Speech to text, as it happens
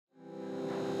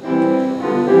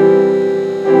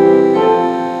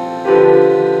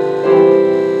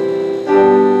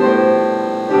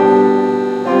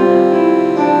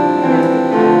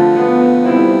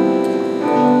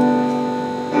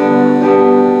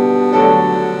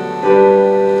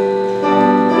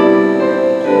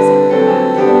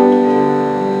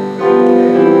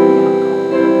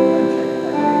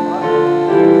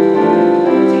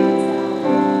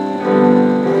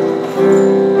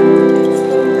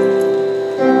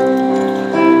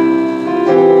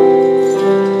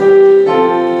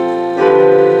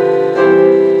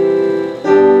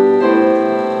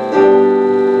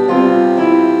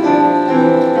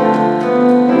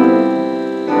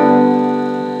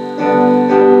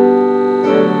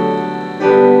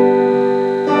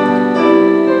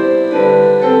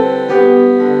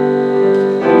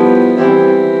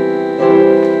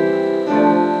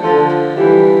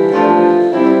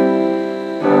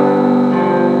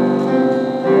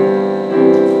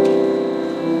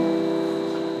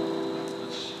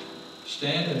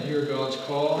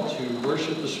call to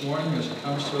worship this morning as it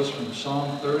comes to us from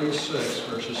Psalm 36,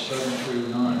 verses 7 through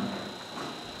 9.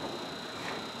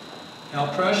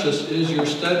 How precious is your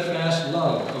steadfast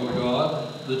love, O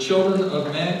God! The children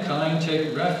of mankind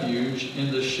take refuge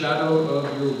in the shadow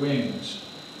of your wings.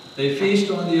 They feast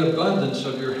on the abundance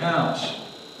of your house,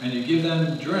 and you give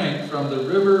them drink from the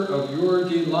river of your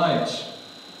delights.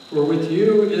 For with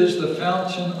you is the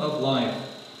fountain of life.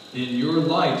 In your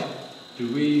light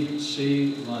do we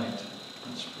see light.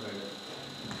 Let's pray.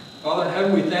 Father in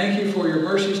heaven, we thank you for your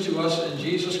mercies to us in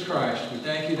Jesus Christ. We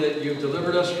thank you that you've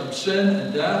delivered us from sin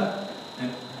and death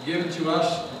and given to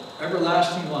us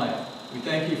everlasting life. We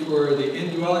thank you for the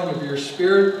indwelling of your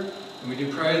Spirit, and we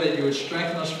do pray that you would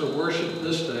strengthen us for worship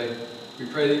this day. We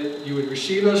pray that you would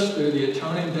receive us through the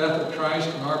atoning death of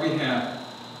Christ on our behalf,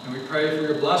 and we pray for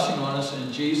your blessing on us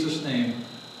in Jesus' name.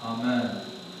 Amen.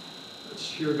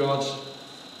 Let's hear God's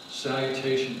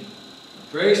salutation.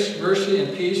 Grace, mercy,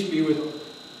 and peace be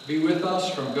with us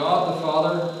from God the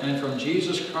Father and from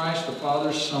Jesus Christ, the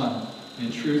Father's Son,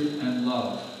 in truth and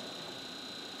love.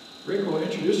 Rick will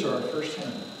introduce our first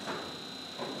hymn.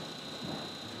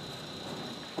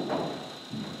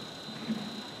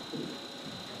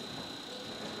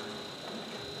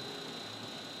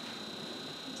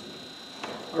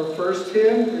 Our first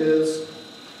hymn is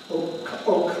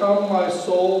O come my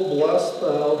soul, bless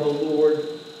thou the Lord,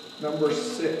 number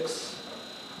 6.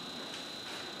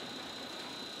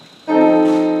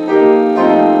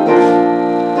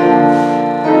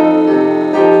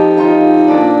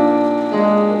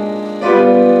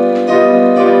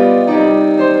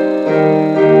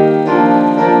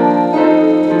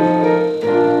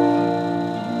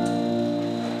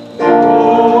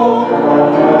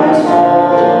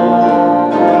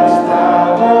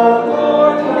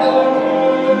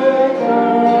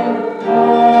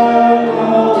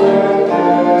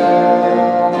 Yeah.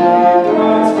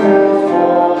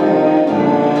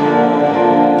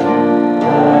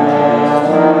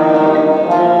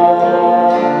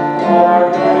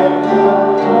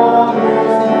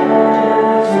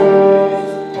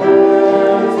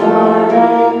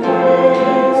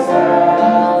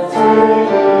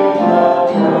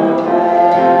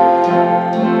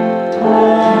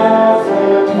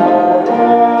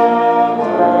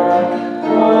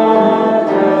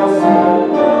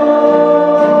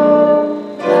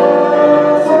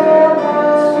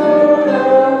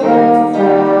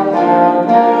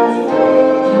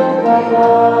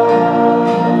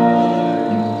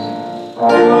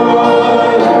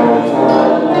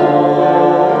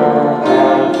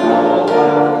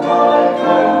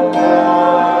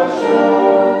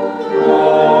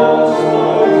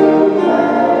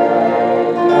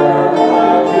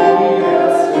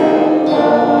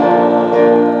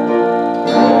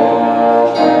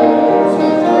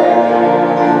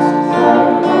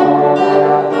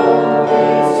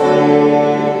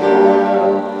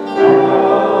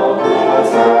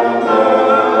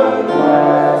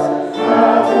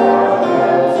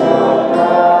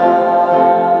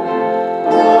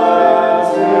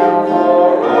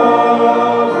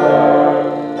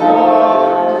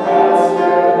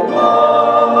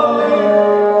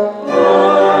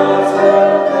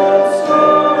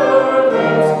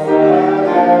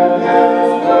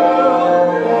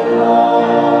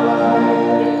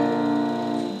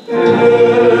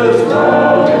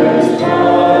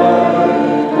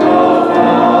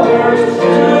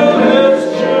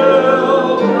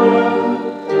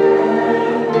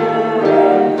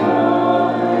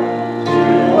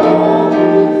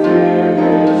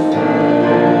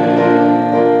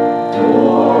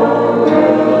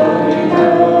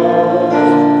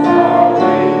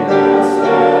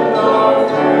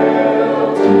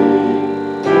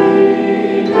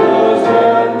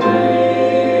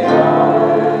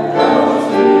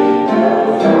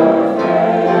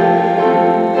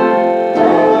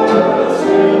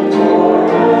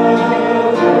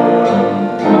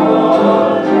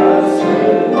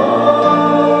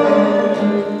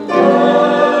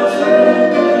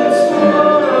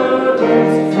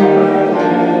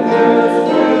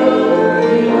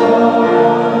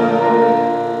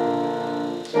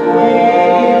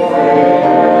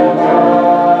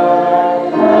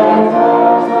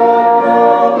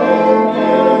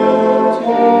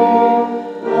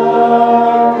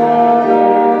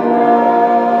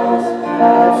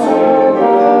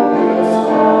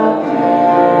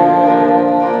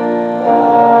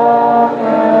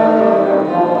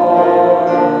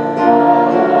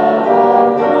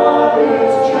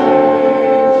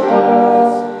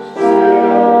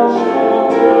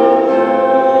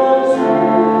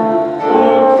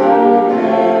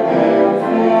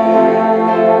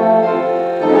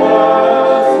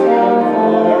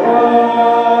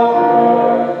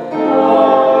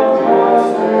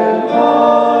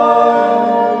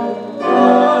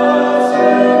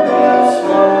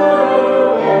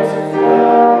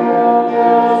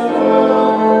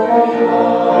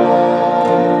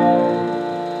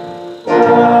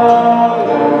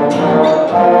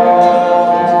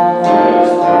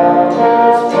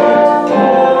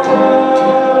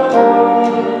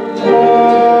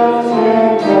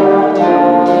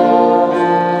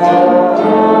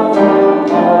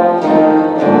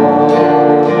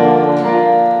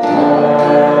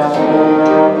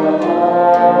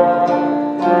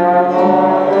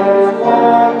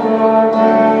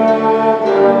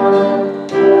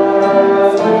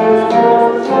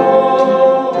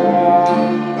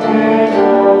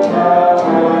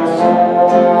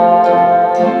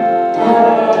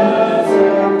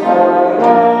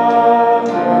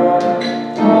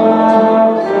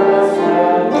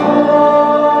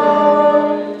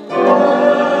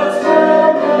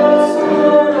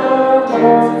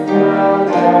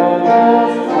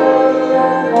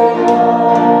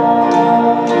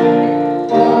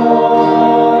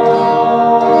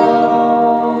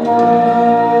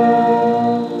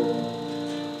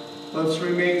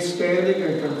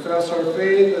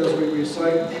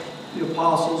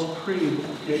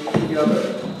 read together.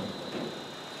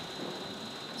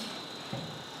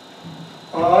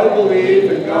 I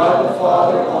believe in God the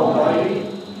Father Almighty,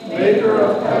 maker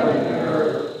of heaven and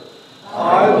earth.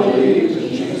 I believe in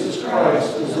Jesus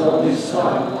Christ, his only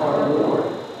Son, our Lord,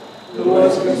 who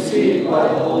was conceived by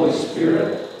the Holy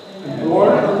Spirit and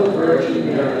born of the Virgin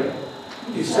Mary.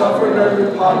 He suffered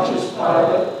under Pontius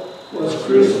Pilate, was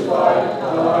crucified,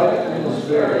 died, and was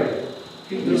buried.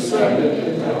 He descended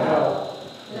into hell.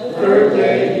 The third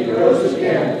day he rose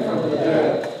again from the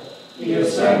dead. He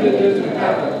ascended into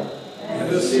heaven and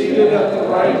is seated at the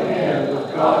right hand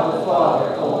of God the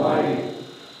Father Almighty.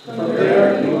 From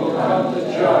there he will come to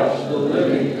judge the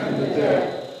living and the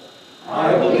dead.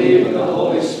 I believe in the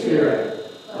Holy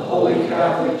Spirit, the Holy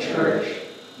Catholic Church,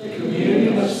 the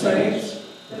communion of saints,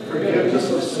 the forgiveness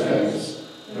of sins,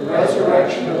 the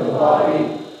resurrection of the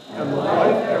body, and the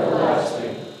life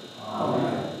everlasting.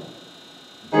 Amen.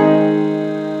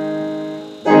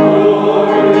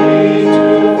 Glory to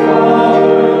the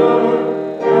Father,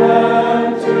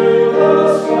 and to the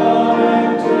Son,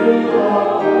 and to the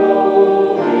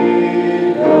Holy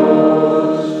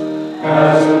Ghost,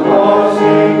 as it was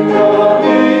in the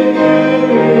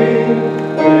beginning,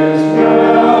 is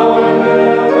now, and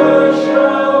ever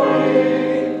shall be,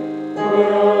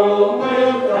 world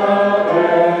without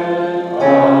end.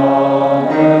 Amen.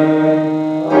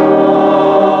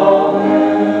 Amen.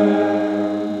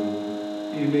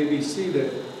 You may be seated.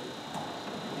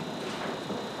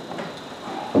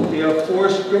 We have 4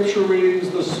 scripture readings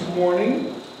this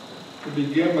morning. We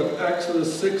begin with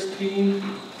Exodus 16,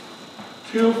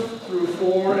 2 through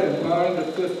 4, and 9 to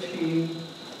 15,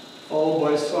 followed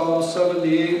by Psalm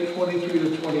 78, 23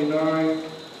 to 29,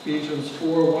 Ephesians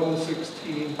 4, 1 to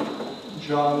 16,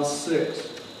 John 6,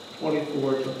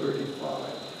 24 to 35.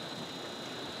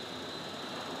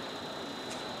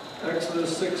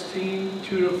 Exodus 16,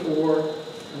 2 to 4,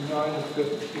 and 9 to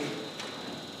 15.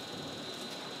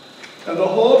 And the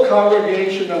whole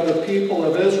congregation of the people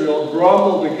of Israel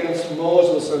grumbled against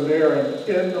Moses and Aaron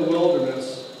in the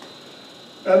wilderness.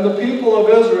 And the people of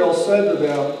Israel said to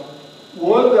them,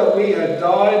 would that we had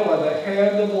died by the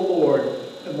hand of the Lord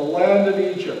in the land of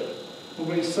Egypt,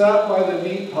 when we sat by the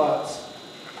meat pots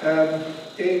and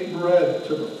ate bread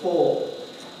to the full.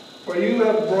 For you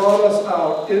have brought us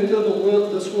out into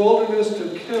this wilderness to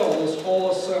kill this whole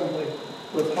assembly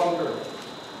with hunger.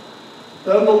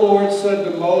 Then the Lord said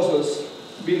to Moses,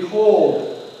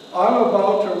 behold, I'm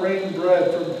about to rain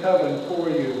bread from heaven for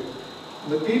you.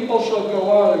 And the people shall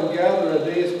go out and gather a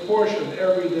day's portion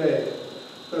every day,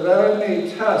 that I may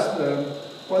test them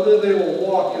whether they will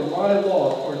walk in my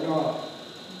law or not.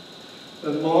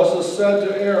 Then Moses said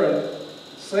to Aaron,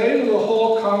 say to the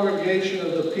whole congregation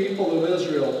of the people of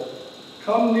Israel,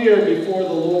 come near before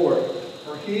the Lord,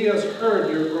 for he has heard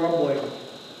your grumbling.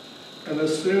 And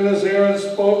as soon as Aaron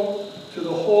spoke to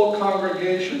the whole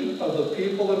congregation of the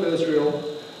people of Israel,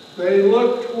 they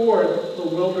looked toward the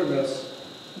wilderness.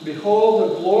 And behold,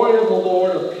 the glory of the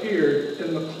Lord appeared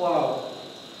in the cloud.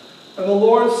 And the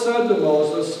Lord said to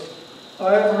Moses,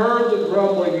 I have heard the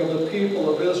grumbling of the people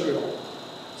of Israel.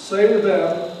 Say to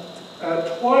them,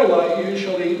 at twilight you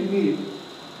shall eat meat,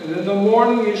 and in the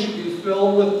morning you shall be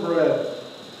filled with bread.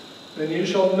 Then you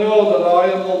shall know that I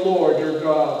am the Lord your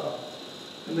God.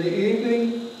 In the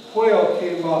evening quail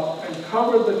came up and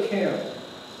covered the camp,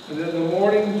 and in the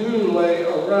morning dew lay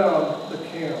around the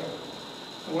camp.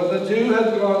 And when the dew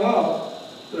had gone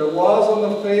up, there was on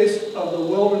the face of the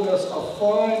wilderness a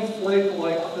fine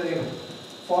flake-like thing,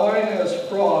 fine as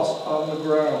frost on the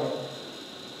ground.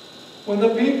 When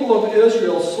the people of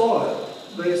Israel saw it,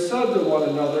 they said to one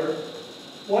another,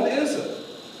 what is it?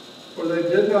 For they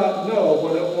did not know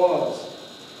what it was.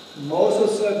 And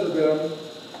Moses said to them,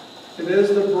 it is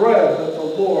the bread that the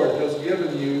Lord has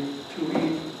given you to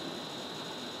eat.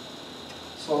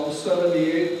 Psalm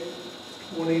 78,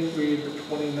 23 to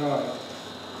 29.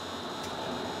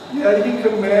 Yet he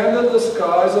commanded the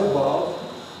skies above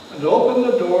and opened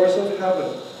the doors of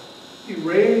heaven. He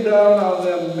rained down on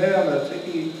them manna to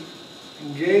eat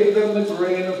and gave them the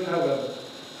grain of heaven.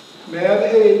 Man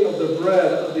ate of the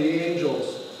bread of the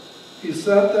angels. He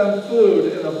sent them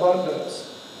food in abundance.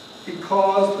 He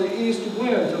caused the east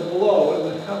wind to blow in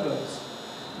the heavens.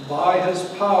 By his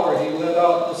power he let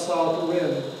out the south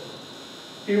wind.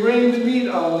 He rained meat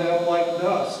on them like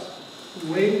dust,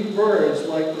 winged birds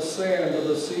like the sand of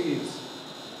the seas.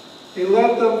 He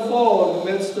let them fall in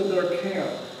the midst of their camp,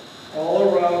 all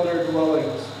around their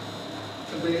dwellings.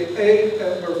 And they ate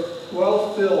and were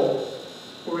well filled,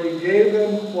 for he gave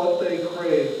them what they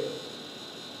craved.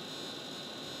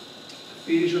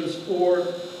 Ephesians 4,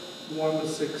 1 to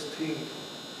 16.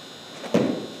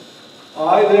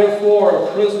 I, therefore,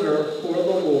 a prisoner for the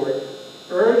Lord,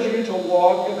 urge you to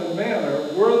walk in a manner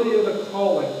worthy of the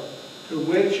calling to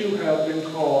which you have been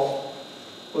called,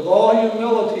 with all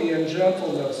humility and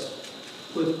gentleness,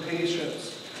 with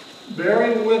patience,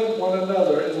 bearing with one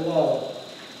another in love,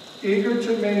 eager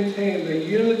to maintain the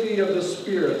unity of the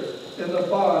Spirit in the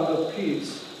bond of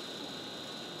peace.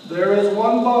 There is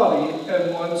one body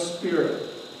and one Spirit,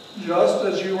 just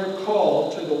as you are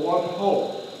called to the one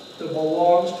hope that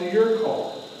belongs to your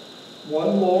call.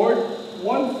 One Lord,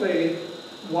 one faith,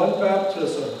 one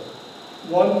baptism,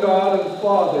 one God and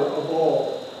Father of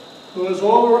all, who is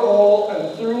over all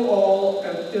and through all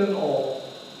and in all.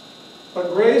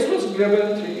 But grace was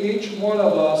given to each one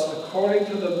of us according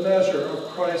to the measure of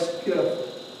Christ's gift.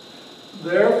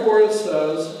 Therefore it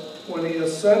says, when he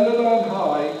ascended on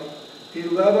high, he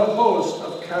led a host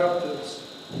of captives,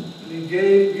 and he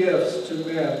gave gifts to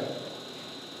men.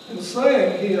 In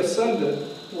saying he ascended,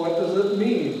 what does it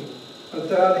mean? But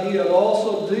that he had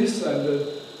also descended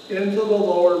into the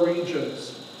lower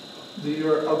regions of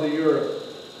the earth.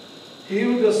 He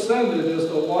who descended is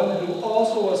the one who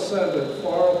also ascended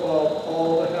far above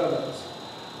all the heavens,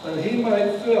 that he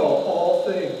might fill all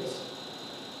things.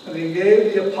 And he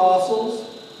gave the apostles,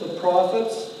 the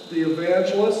prophets, the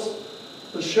evangelists,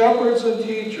 the shepherds and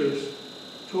teachers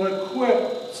to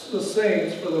equip the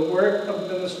saints for the work of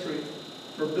ministry,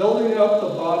 for building up the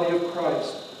body of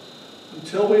Christ,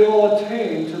 until we all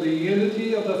attain to the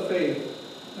unity of the faith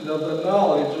and of the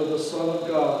knowledge of the Son of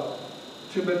God,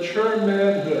 to mature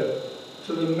manhood,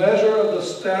 to the measure of the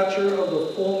stature of the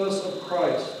fullness of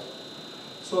Christ,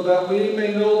 so that we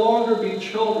may no longer be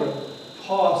children,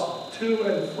 tossed to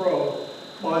and fro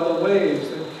by the waves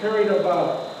and carried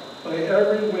about by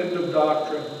every wind of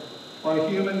doctrine, by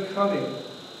human cunning,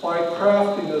 by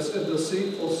craftiness and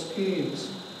deceitful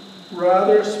schemes.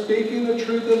 Rather, speaking the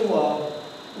truth in love,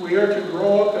 we are to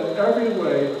grow up in every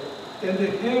way into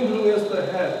him who is the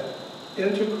head,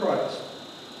 into Christ,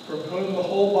 from whom the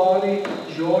whole body,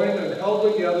 joined and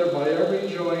held together by every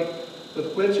joint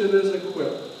with which it is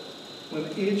equipped, when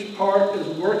each part is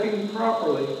working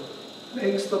properly,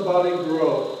 makes the body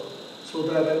grow, so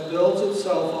that it builds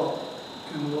itself up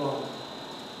in love.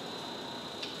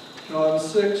 John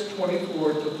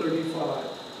 6:24-35.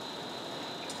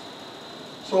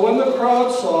 So when the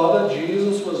crowd saw that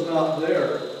Jesus was not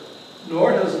there,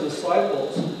 nor his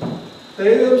disciples,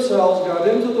 they themselves got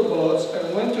into the boats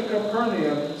and went to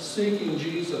Capernaum seeking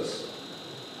Jesus.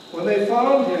 When they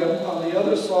found him on the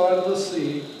other side of the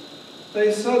sea,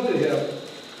 they said to him,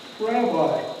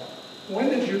 Rabbi, when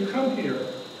did you come here?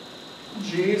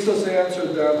 Jesus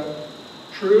answered them,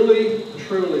 Truly,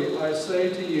 truly, I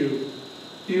say to you,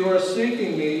 you are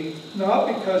seeking me not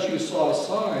because you saw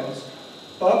signs,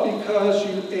 but because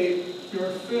you ate your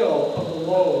fill of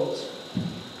the loaves.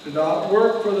 Do not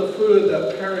work for the food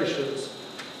that perishes,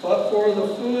 but for the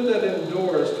food that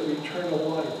endures to eternal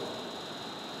life,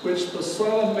 which the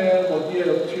Son of Man will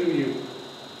give to you.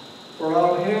 For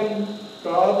on him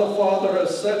God the Father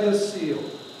has set his seal.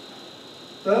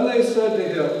 Then they said to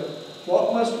him,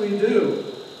 What must we do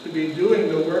to be doing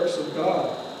the works of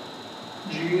God?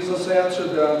 Jesus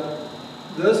answered them,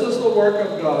 This is the work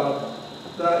of God,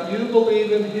 that you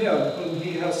believe in him whom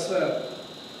he has sent.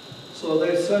 So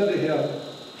they said to him,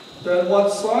 Then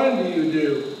what sign do you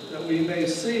do, that we may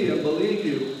see and believe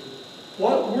you?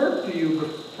 What work do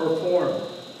you perform?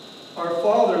 Our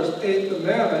fathers ate the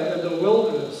manna in the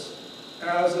wilderness,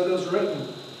 as it is written,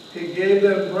 He gave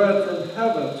them bread from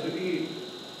heaven to eat.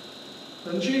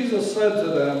 Then Jesus said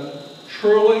to them,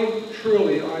 Truly,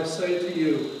 truly, I say to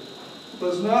you, it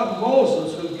was not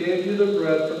Moses who gave you the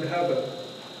bread from heaven,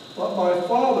 but my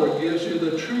Father gives you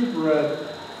the true bread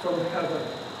from heaven.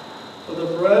 For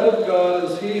the bread of God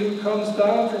is he who comes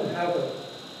down from heaven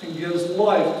and gives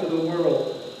life to the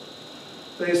world.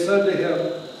 They said to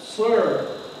him, Sir,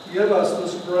 give us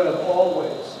this bread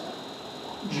always.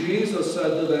 Jesus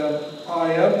said to them,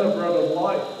 I am the bread of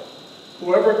life.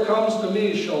 Whoever comes to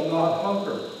me shall not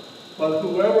hunger, but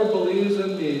whoever believes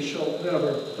in me shall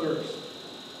never thirst.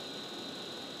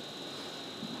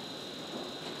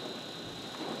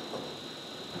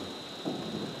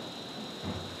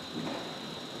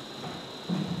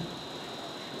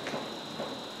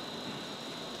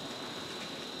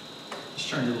 Let's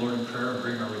turn to the Lord in prayer and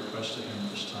bring our request to him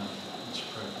at this time. Let's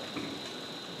pray.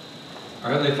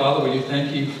 Our Heavenly Father, we do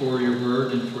thank you for your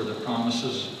word and for the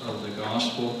promises of the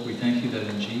gospel. We thank you that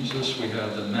in Jesus we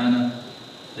have the manna,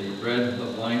 the bread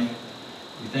of life.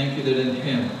 We thank you that in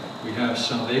him we have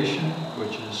salvation,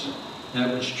 which is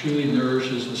that which truly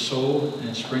nourishes the soul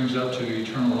and springs up to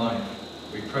eternal life.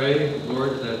 We pray,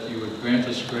 Lord, that you would grant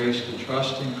us grace to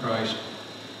trust in Christ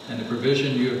and the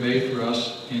provision you have made for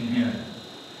us in him.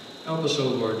 Help us, O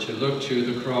Lord, to look to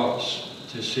the cross,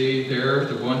 to see there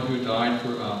the one who died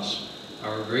for us,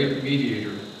 our great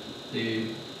mediator, the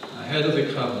head of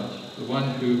the covenant, the one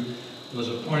who was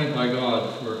appointed by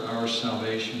God for our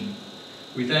salvation.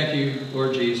 We thank you,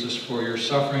 Lord Jesus, for your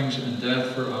sufferings and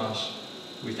death for us.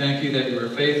 We thank you that you were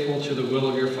faithful to the will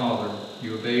of your Father.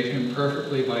 You obeyed him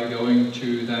perfectly by going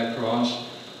to that cross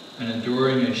and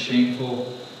enduring a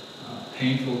shameful,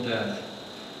 painful death.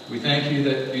 We thank you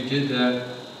that you did that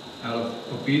out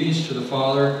of obedience to the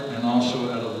Father and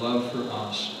also out of love for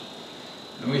us.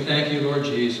 And we thank you, Lord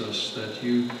Jesus, that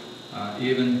you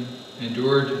even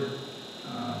endured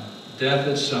death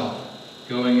itself,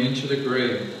 going into the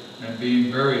grave and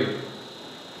being buried.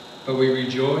 But we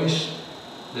rejoice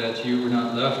that you were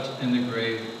not left in the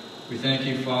grave. We thank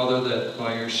you, Father, that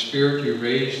by your Spirit you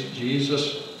raised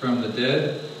Jesus from the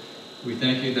dead. We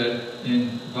thank you that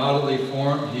in bodily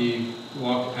form he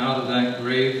walked out of that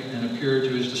grave and appeared to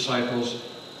his disciples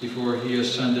before he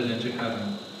ascended into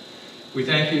heaven. We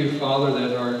thank you, Father,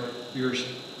 that your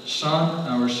Son,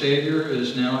 our Savior,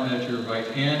 is now at your right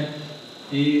hand.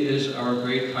 He is our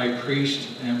great high priest,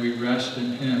 and we rest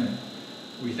in him.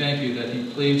 We thank you that he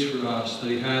pleads for us, that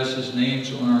he has his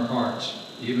names on our hearts,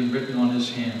 even written on his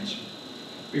hands.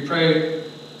 We pray,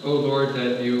 O Lord,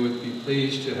 that you would be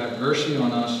pleased to have mercy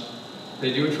on us,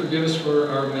 that you would forgive us for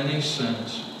our many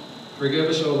sins. Forgive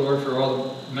us, O Lord, for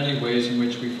all the many ways in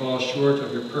which we fall short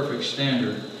of your perfect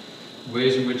standard,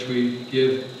 ways in which we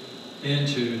give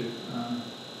into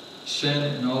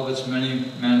sin in all of its many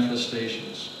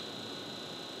manifestations.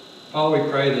 Father, we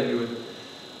pray that you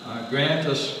would grant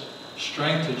us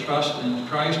strength to trust in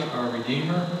Christ, our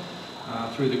Redeemer,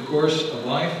 through the course of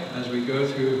life. As we go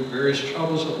through various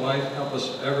troubles of life, help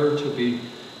us ever to be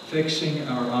fixing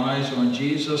our eyes on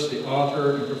Jesus, the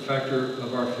author and perfecter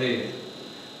of our faith.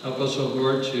 Help us, O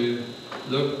Lord, to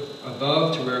look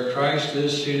above to where Christ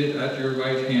is seated at your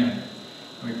right hand.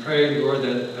 And we pray, Lord,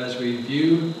 that as we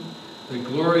view the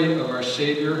glory of our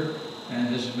Savior and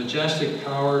his majestic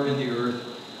power in the earth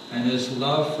and his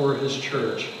love for his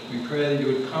church, we pray that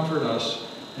you would comfort us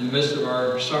in the midst of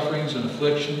our sufferings and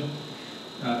affliction.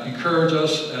 Encourage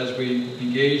us as we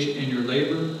engage in your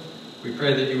labor. We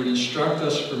pray that you would instruct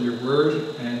us from your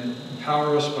word and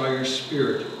empower us by your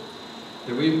Spirit,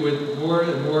 that we would more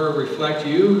and more reflect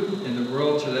you in the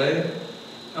world today.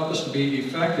 Help us to be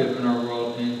effective in our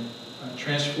world in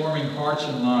transforming hearts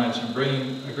and lives and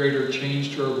bringing a greater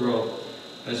change to our world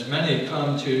as many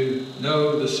come to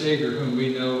know the Savior whom we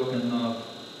know and love.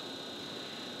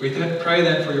 We pray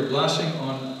then for your blessing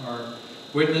on our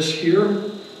witness here.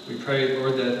 We pray,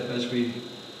 Lord, that as we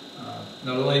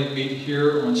not only meet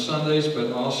here on Sundays,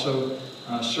 but also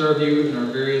serve you in our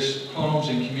various homes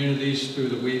and communities through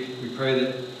the week. We pray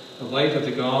that the light of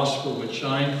the gospel would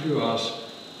shine through us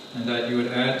and that you would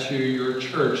add to your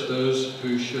church those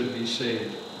who should be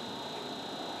saved.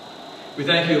 We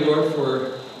thank you, Lord,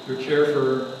 for your care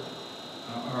for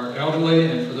our elderly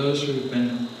and for those who have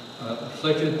been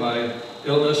afflicted by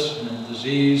illness and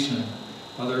disease and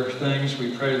other things.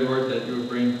 We pray, Lord, that you would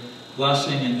bring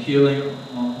blessing and healing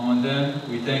on them.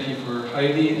 We thank you for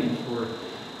Heidi and for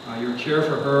your care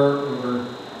for her over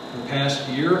the past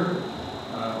year.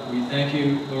 We thank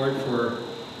you, Lord, for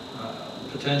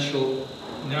potential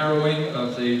narrowing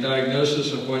of the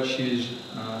diagnosis of what she's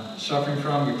suffering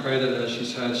from. We pray that as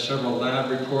she's had several lab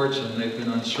reports and they've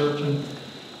been uncertain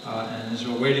and is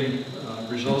awaiting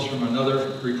results from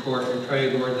another report, we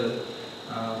pray, Lord, that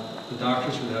the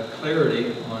doctors would have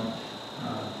clarity on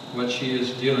what she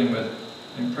is dealing with,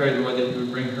 and pray, Lord, that you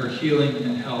would bring her healing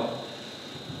and help.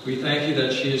 We thank you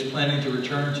that she is planning to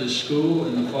return to school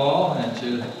in the fall and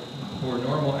to more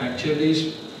normal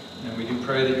activities, and we do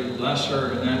pray that you would bless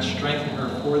her and that, strengthen her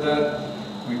for that.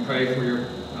 We pray for your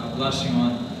blessing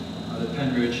on the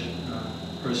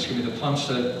the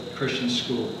Plumstead Christian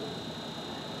School.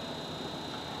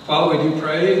 Father, we do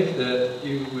pray that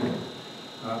you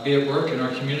would be at work in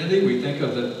our community. We think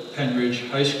of the Penridge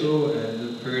High School and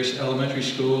the various elementary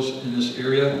schools in this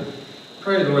area.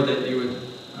 Pray, Lord, that you would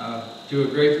do a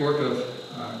great work of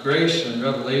grace and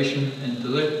revelation in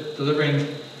delivering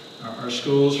our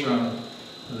schools from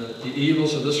the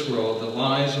evils of this world, the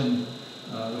lies and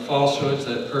the falsehoods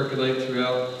that percolate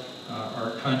throughout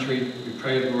our country. We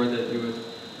pray, Lord, that you would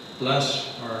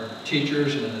bless our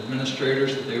teachers and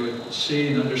administrators, that they would see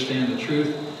and understand the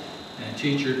truth and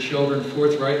teach your children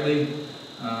forthrightly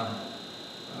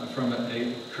from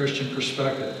a Christian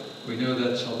perspective. We know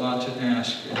that's a lot to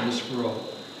ask in this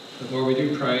world. But Lord, we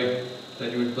do pray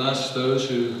that you would bless those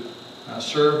who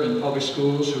serve in public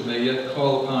schools who may yet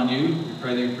call upon you. We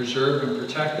pray that you preserve and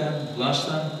protect them, bless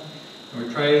them. And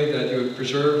we pray that you would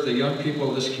preserve the young people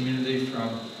of this community from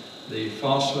the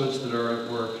falsehoods that are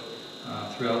at work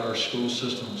throughout our school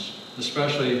systems,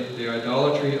 especially the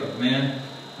idolatry of man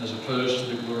as opposed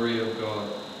to the glory of God.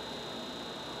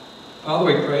 Father,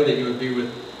 we pray that you would be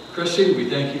with Chrissy. We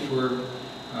thank you for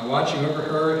watching over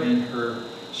her in her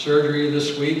surgery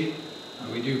this week.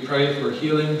 We do pray for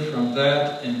healing from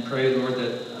that and pray, Lord,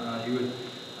 that you would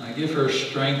give her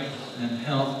strength and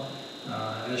health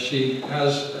as she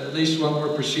has at least one more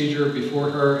procedure before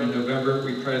her in November.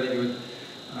 We pray that you would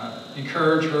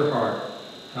encourage her heart.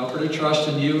 Help her to trust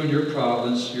in you and your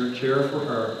providence, your care for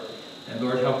her. And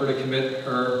Lord, help her to commit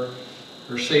her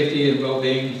safety and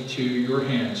well-being to your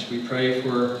hands. We pray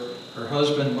for her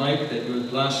husband, Mike, that you would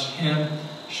bless him,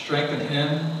 strengthen him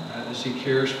as he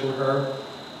cares for her.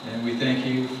 And we thank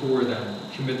you for them.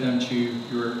 Commit them to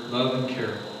your love and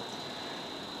care.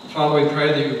 Father, we pray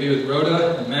that you would be with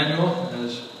Rhoda and Manuel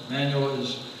as Manuel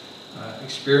is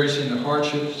experiencing the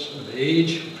hardships of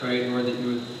age. We pray, Lord, that you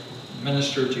would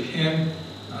minister to him.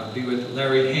 Be with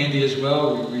Larry Handy as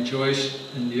well. We rejoice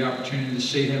in the opportunity to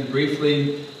see him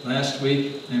briefly last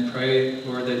week and pray,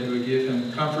 Lord, that you would give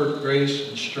him comfort, grace,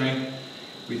 and strength.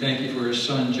 We thank you for his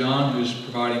son, John, who's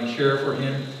providing care for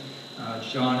him.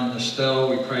 John and Estelle,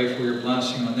 we pray for your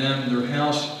blessing on them and their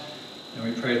house. And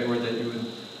we pray, Lord, that you would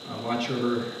watch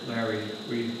over Larry.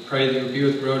 We pray that you would be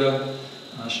with Rhoda,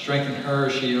 strengthen her.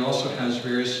 She also has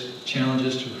various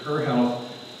challenges to her health.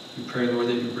 We pray, Lord,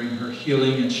 that you bring her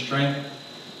healing and strength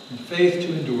and faith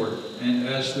to endure. And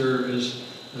as there is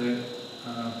the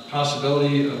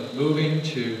possibility of moving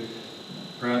to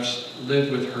perhaps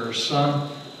live with her son,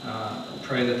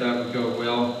 pray that that would go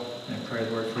well, and pray,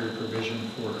 Lord, for your provision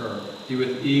for her. Be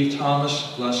with Eve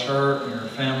Thomas, bless her and her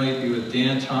family. Be with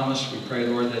Dan Thomas. We pray,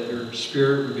 Lord, that your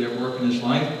Spirit would be at work in his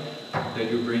life, that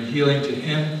you would bring healing to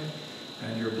him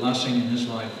and your blessing in his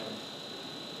life.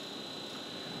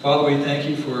 Father, we thank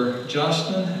you for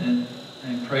Justin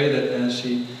and pray that as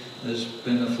he has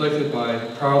been afflicted by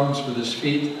problems with his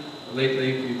feet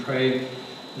lately, we pray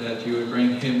that you would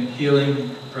bring him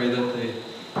healing. Pray that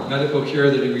the medical care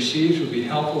that he receives would be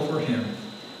helpful for him.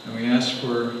 And we ask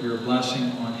for your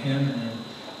blessing on him and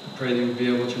pray that you would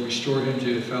be able to restore him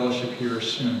to fellowship here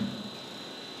soon.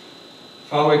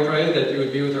 Father, we pray that you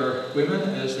would be with our women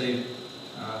as they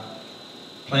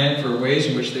plan for ways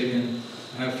in which they can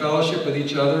have fellowship with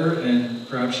each other and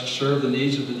perhaps serve the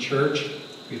needs of the church.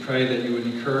 We pray that you would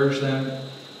encourage them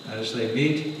as they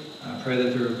meet. Pray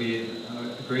that there would be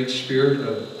a great spirit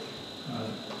of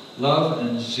love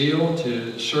and zeal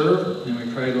to serve. And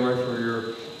we pray, Lord, for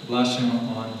your blessing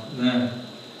on them.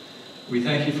 We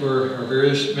thank you for our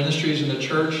various ministries in the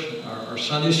church, our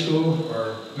Sunday school,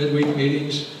 our midweek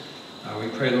meetings. We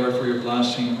pray, Lord, for your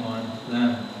blessing on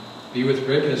them. Be with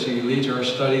Rick as he leads our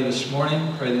study this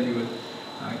morning. Pray that you would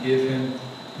give him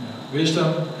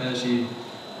wisdom as he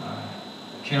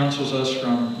counsels us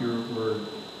from your word.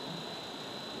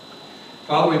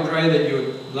 Father, we pray that you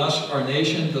would bless our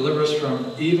nation, deliver us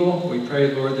from evil. We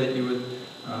pray, Lord, that you would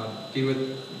be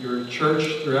with your church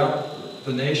throughout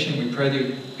the nation. We pray that you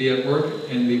would be at work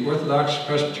in the Orthodox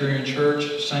Presbyterian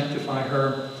Church. Sanctify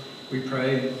her. We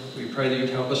pray that you'd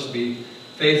help us to be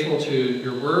faithful to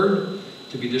your word,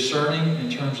 to be discerning in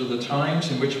terms of the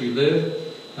times in which we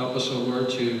live. Help us, O Lord,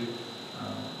 to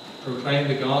proclaim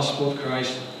the gospel of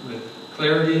Christ with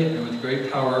clarity and with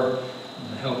great power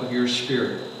and the help of your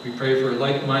Spirit. We pray for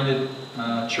like-minded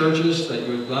churches, that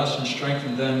you would bless and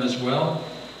strengthen them as well,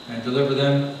 and deliver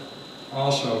them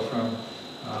also from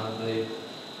the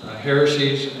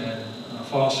heresies and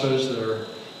falsehoods that are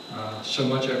so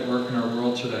much at work in our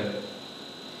world today.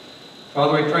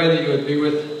 Father, we pray that you would be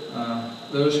with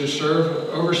those who serve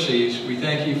overseas. We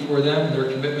thank you for them and their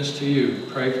commitments to you.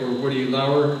 Pray for Woody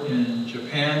Lauer in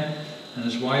Japan and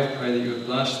his wife. Pray that you would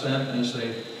bless them as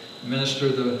they minister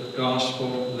the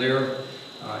gospel there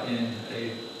in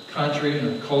a country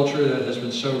and a culture that has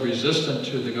been so resistant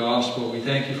to the gospel. We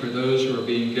thank you for those who are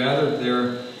being gathered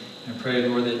there, and pray,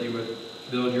 Lord, that you would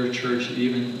build your church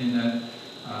even in that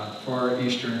far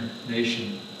eastern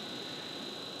nation.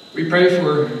 We pray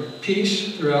for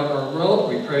peace throughout our world.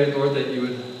 We pray, Lord, that you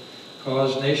would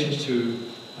cause nations to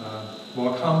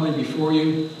walk humbly before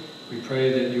you. We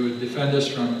pray that you would defend us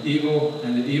from evil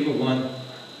and the evil one.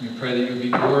 We pray that you would be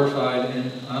glorified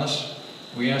in us.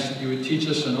 We ask that you would teach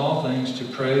us in all things to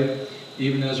pray,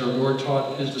 even as our Lord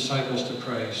taught his disciples to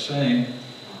pray, saying,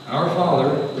 Our Father,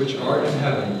 which art in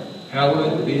heaven,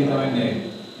 hallowed be thy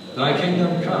name. Thy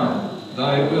kingdom come,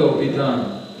 thy will be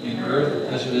done, in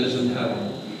earth as it is in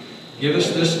heaven. Give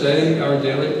us this day our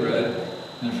daily bread,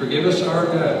 and forgive us our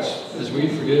debts, as we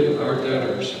forgive our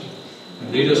debtors.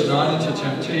 And lead us not into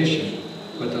temptation,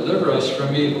 but deliver us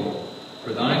from evil.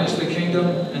 For thine is the kingdom,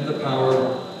 and the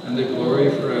power, and the glory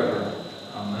forever.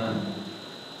 Amen.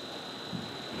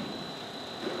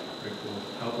 Rick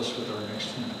will help us with our next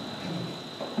hymn.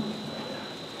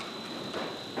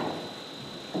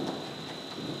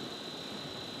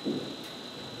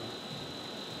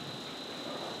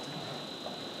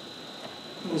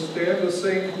 We'll stand to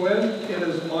sing When in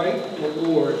His Might the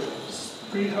Lord,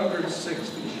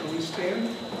 360. Shall we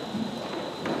stand?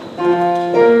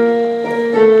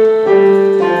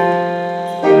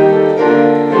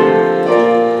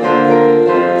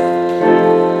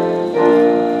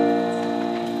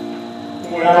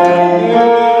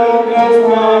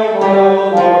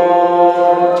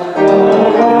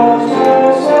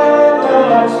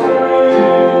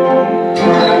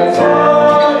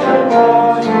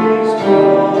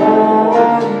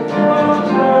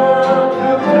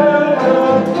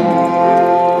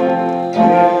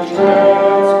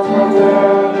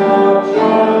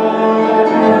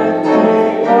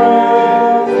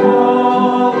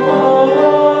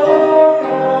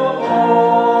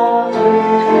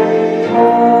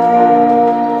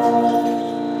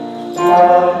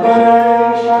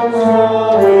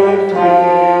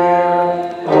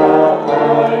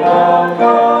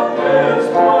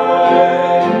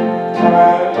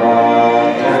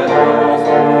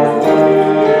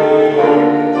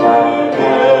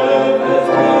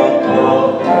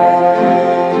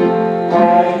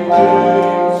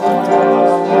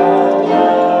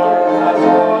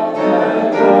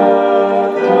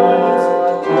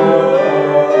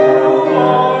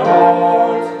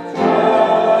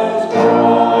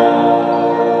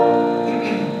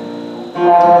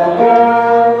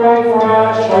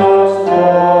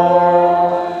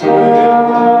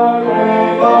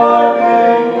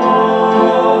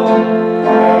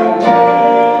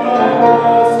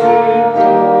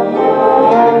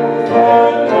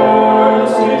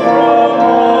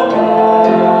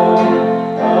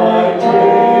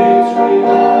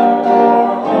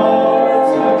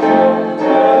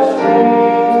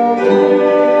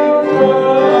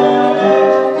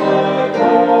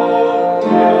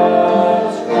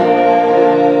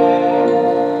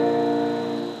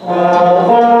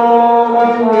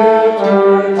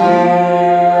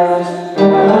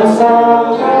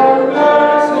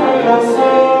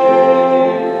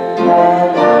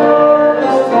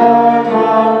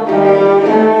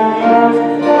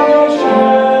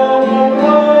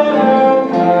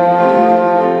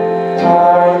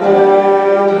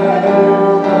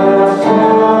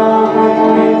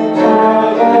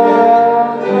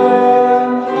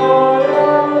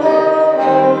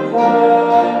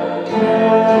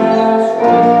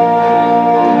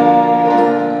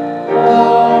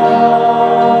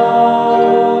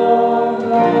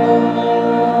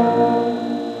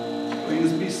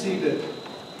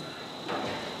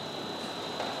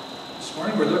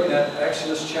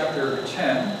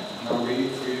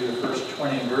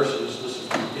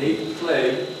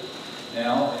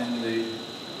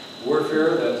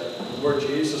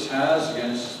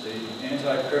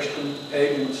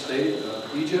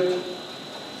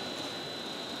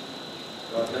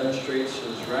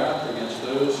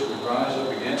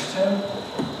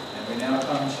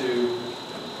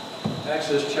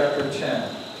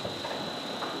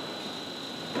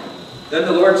 Then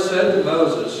the Lord said to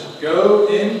Moses, Go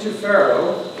in to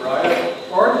Pharaoh, for I have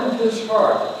hardened his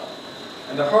heart,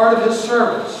 and the heart of his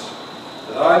servants,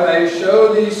 that I may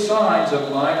show these signs of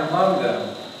mine among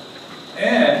them,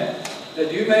 and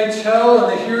that you may tell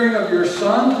in the hearing of your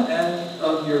son and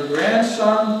of your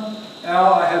grandson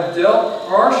how I have dealt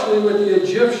harshly with the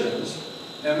Egyptians,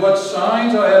 and what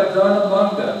signs I have done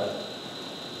among them,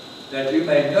 that you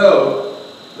may know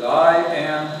that I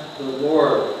am the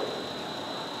Lord.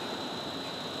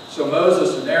 So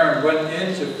Moses and Aaron went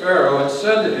in to Pharaoh and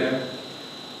said to him,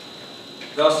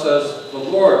 Thus says the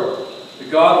Lord, the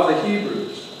God of the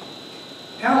Hebrews,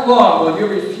 How long will you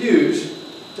refuse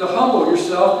to humble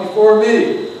yourself before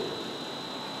me?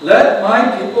 Let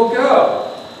my people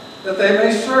go, that they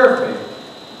may serve me.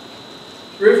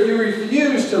 For if you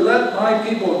refuse to let my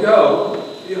people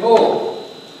go, behold,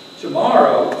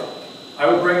 tomorrow I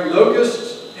will bring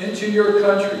locusts into your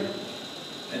country,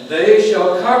 and they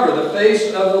shall cover the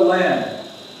face of the land,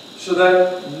 so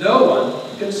that no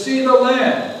one can see the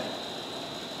land.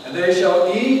 And they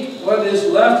shall eat what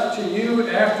is left to you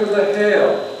after the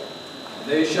hail. And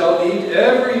they shall eat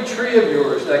every tree of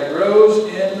yours that grows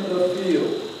in the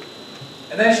field.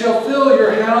 And they shall fill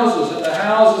your houses and the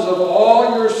houses of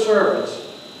all your servants,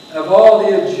 and of all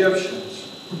the Egyptians,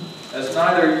 as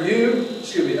neither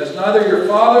your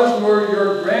fathers nor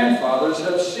your grandfathers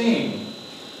have seen,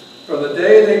 from the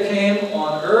day they came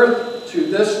on earth to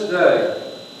this day.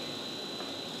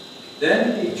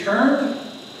 Then he turned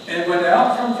and went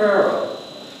out from Pharaoh.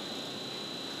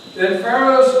 Then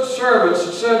Pharaoh's servants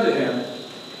said to him,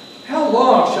 "How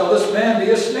long shall this man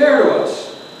be a snare to us?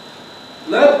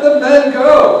 Let the men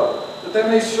go, that they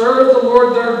may serve the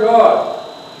Lord their God.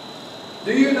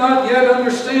 Do you not yet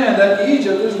understand that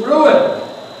Egypt is ruined?"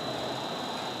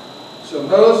 So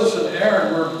Moses and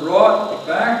Aaron were brought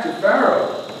back to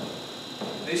Pharaoh.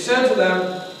 He said to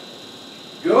them,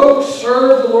 "Go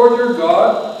serve the Lord your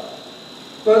God,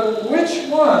 but which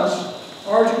ones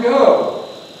are to go?"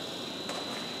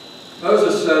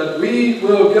 Moses said, "We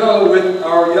will go with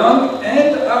our young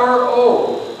and our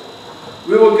old.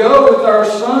 We will go with our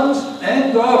sons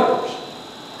and daughters,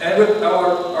 and with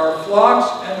our flocks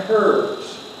and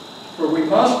herds, for we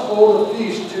must hold a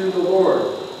feast to the Lord."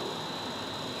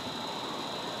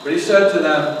 But he said to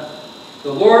them,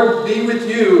 "The Lord be with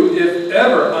you if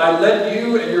ever I let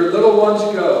you and your little ones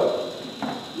go.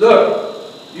 Look,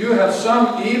 you have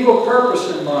some evil purpose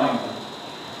in mind.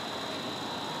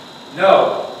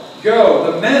 No,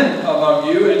 go, the men among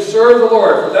you, and serve the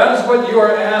Lord, for that is what you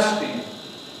are asking."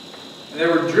 And they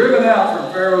were driven out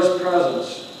from Pharaoh's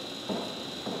presence.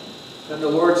 Then the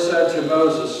Lord said to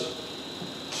Moses,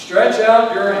 "Stretch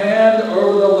out your hand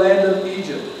over the land of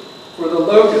Egypt for the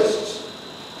locusts,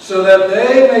 so that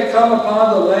they may come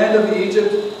upon the land of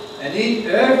Egypt and eat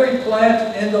every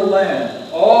plant in the land,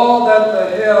 all that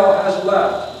the hail has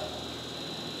left."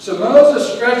 So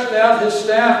Moses stretched out his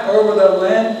staff over the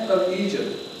land of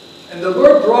Egypt, and the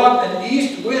Lord brought an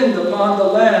east wind upon the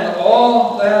land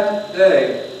all that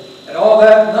day and all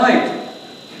that night.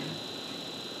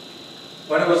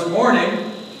 When it was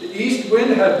morning, the east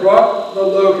wind had brought the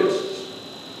locusts.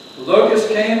 The locusts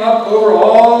came up over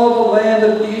all the land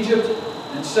of Egypt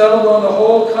and settled on the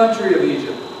whole country of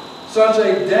Egypt, such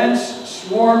a dense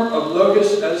swarm of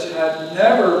locusts as had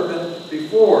never been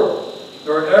before,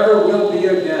 nor ever will be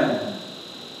again.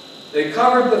 They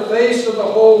covered the face of the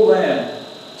whole land,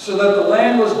 so that the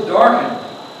land was darkened.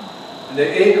 And they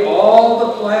ate all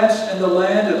the plants in the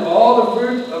land and all the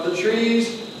fruit of the trees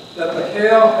that the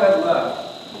hail had left.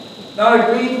 Not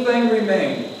a green thing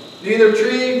remained, neither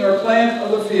tree nor plant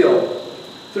of the field,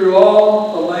 through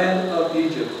all the land of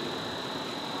Egypt.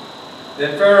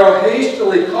 Then Pharaoh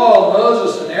hastily called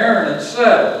Moses and Aaron and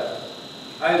said,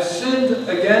 "I have sinned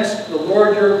against the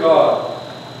Lord your God,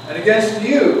 and against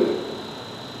you.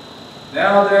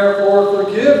 Now therefore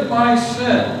forgive my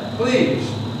sin, please,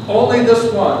 only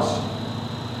this once,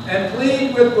 and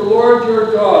plead with the Lord your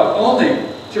God only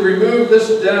to remove this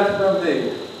death from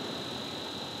me."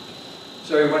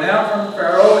 So he went out from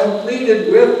Pharaoh and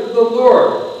pleaded with the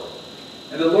Lord.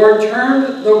 And the Lord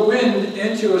turned the wind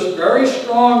into a very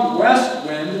strong west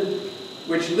wind,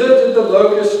 which lifted the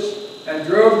locusts and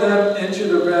drove them into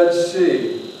the Red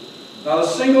Sea. Not a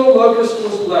single locust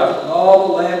was left in all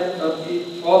the land of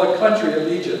all the country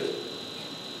of Egypt.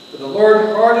 But the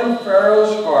Lord hardened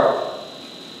Pharaoh's heart,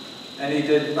 and he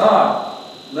did not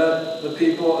let the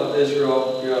people of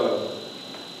Israel go.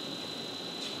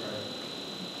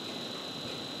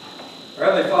 Our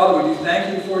Heavenly Father, we do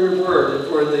thank you for your word and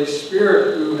for the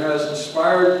Spirit who has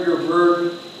inspired your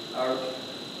word,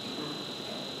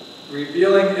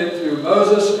 revealing it through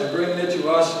Moses and bringing it to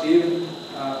us even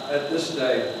at this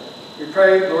day. We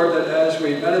pray, Lord, that as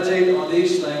we meditate on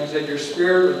these things, that your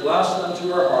Spirit would bless them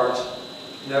to our hearts,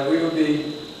 and that we would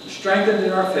be strengthened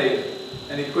in our faith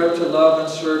and equipped to love and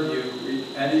serve you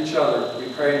and each other. We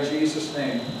pray in Jesus'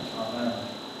 name. Amen.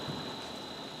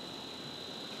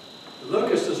 The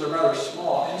locust is a rather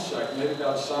small insect, maybe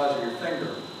about the size of your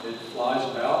finger. It flies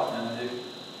about and it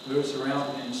moves around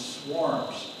in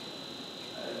swarms.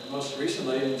 Most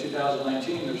recently, in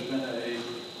 2019, there's been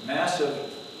a massive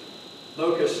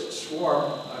locust swarm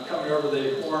coming over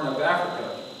the Horn of Africa.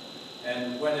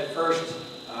 And when it first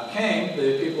came,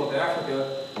 the people of Africa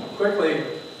quickly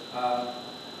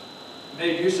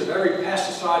made use of every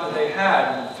pesticide that they had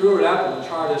and threw it at them to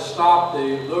try to stop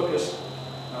the locust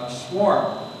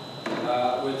swarm.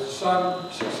 With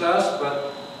some success,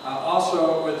 but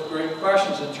also with great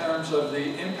questions in terms of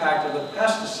the impact of the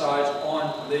pesticides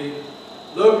on the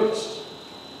locusts.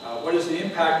 What is the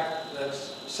impact that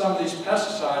some of these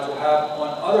pesticides will have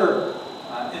on other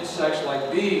insects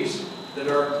like bees that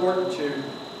are important to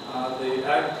the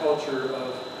agriculture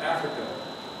of Africa?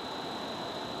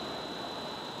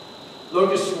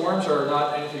 Locust swarms are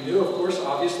not anything new, of course,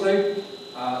 obviously.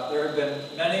 There have been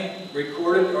many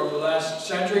recorded over the last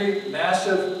century.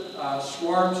 Massive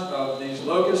swarms of these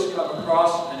locusts come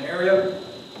across an area.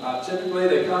 Typically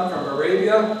they come from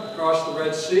Arabia across the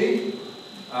Red Sea.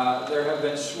 There have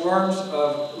been swarms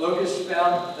of locusts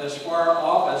found as far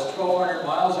off as 1,200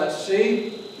 miles at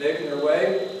sea, making their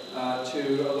way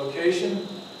to a location.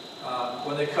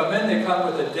 When they come in, they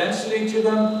come with a density to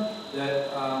them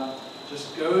that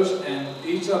just goes and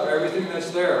eats up everything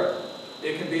that's there.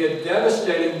 It can be a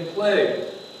devastating plague,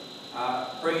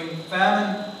 bringing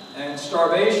famine and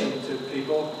starvation to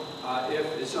people if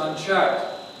it's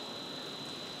unchecked.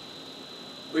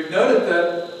 We've noted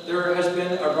that there has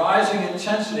been a rising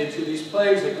intensity to these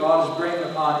plagues that God is bringing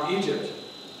upon Egypt.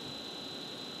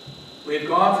 We've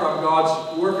gone from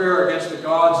God's warfare against the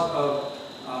gods of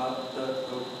the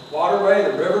waterway,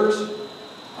 the rivers,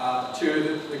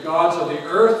 to the gods of the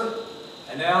earth,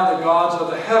 and now the gods of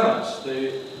the heavens,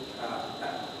 the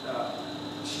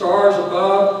stars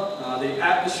above, the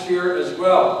atmosphere as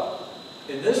well.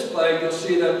 In this plague, you'll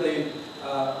see that the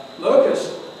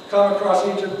locusts come across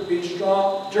Egypt being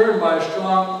driven by a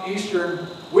strong eastern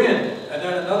wind, and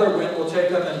then another wind will take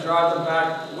them and drive them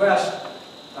back west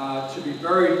to be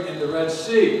buried in the Red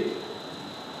Sea.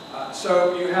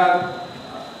 So you have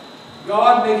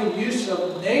God making use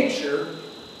of nature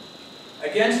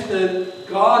against the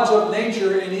gods of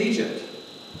nature in Egypt.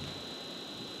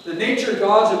 The nature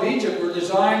gods of Egypt were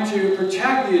designed to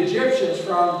protect the Egyptians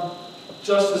from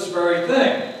just this very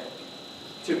thing,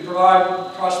 to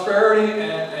provide prosperity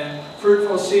and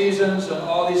fruitful seasons and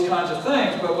all these kinds of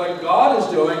things. But what God is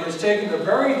doing is taking the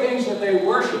very things that they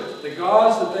worshipped, the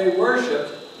gods that they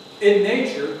worshipped in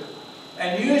nature,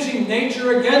 and using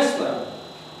nature against them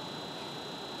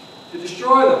to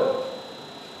destroy them.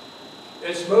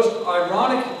 It's most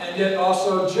ironic and yet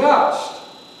also just.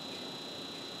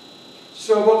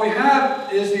 So what we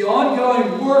have is the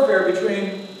ongoing warfare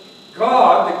between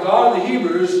God, the God of the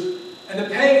Hebrews, and the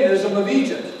paganism of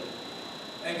Egypt.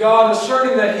 And God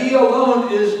asserting that He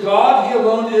alone is God, He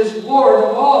alone is Lord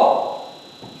of all.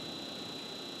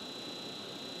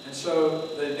 And so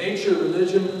the nature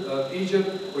religion of Egypt,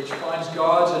 which finds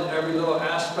gods in every little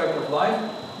aspect of life,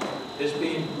 is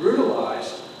being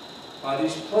brutalized by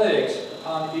these plagues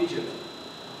upon Egypt.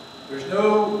 There's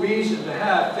no reason to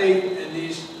have faith in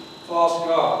these false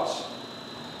gods.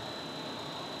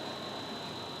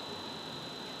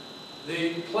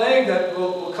 The plague that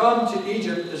will come to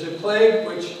Egypt is a plague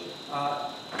which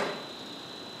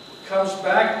comes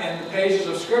back in the pages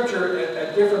of Scripture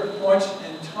at different points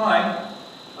in time.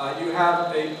 You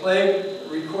have a plague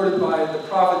recorded by the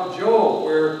prophet Joel,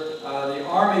 where the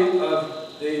army of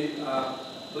the, I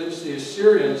believe it's the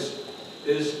Assyrians,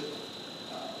 is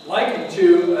likened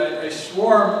to a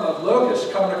swarm of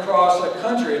locusts coming across a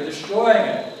country and destroying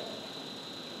it.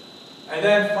 And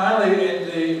then finally in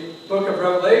the book of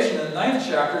Revelation, in the 9th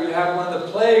chapter, you have one of the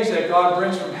plagues that God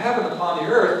brings from heaven upon the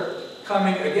earth,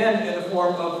 coming again in the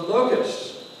form of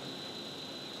locusts.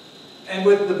 And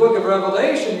with the book of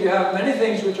Revelation, you have many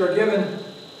things which are given,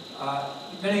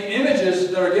 many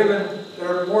images that are given that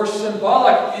are more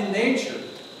symbolic in nature.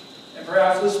 And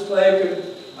perhaps this plague could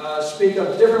speak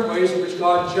of different ways in which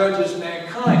God judges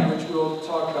mankind, which we'll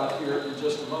talk about here in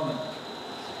just a moment.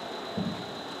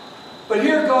 But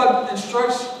here God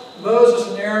instructs Moses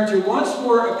and Aaron to once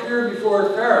more appear before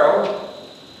Pharaoh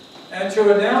and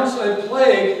to announce a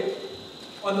plague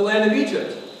on the land of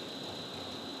Egypt.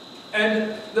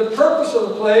 And the purpose of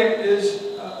the plague is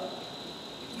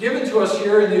given to us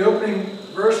here in the opening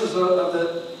verses of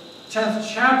the 10th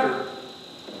chapter.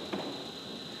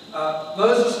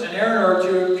 Moses and Aaron are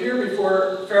to appear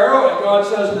before Pharaoh, and God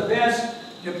says in advance,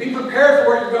 be prepared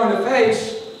for what you're going to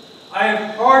face. I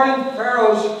have hardened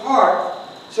Pharaoh's heart,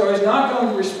 so he's not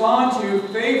going to respond to you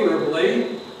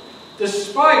favorably,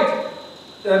 despite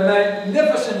the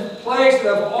magnificent plagues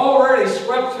that have already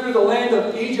swept through the land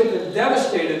of Egypt and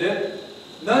devastated it.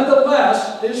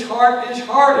 Nonetheless, his heart is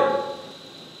hardened.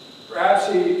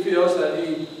 Perhaps he feels that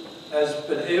he has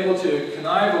been able to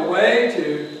connive away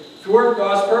to thwart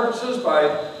God's purposes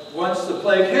by, once the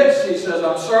plague hits, he says,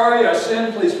 I'm sorry, I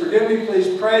sinned, please forgive me,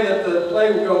 please pray that the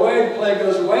plague will go away. The plague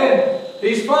goes away, and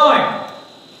he's fine.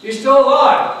 He's still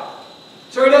alive.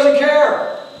 So he doesn't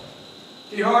care.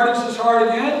 He hardens his heart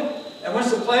again, and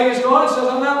once the plague is gone, he says,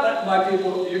 I'm not letting my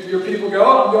people, your people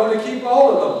go, I'm going to keep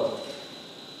hold of them.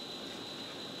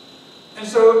 And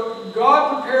so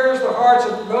God prepares the hearts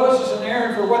of Moses and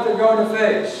Aaron for what they're going to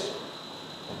face.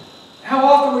 How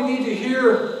often we need to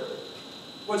hear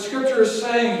what Scripture is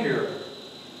saying here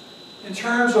in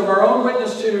terms of our own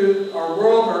witness to our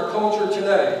world and our culture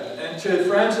today, and to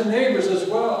friends and neighbors as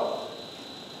well.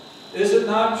 Is it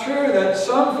not true that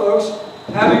some folks,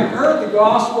 having heard the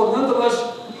gospel,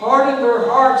 nonetheless hardened their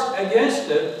hearts against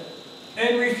it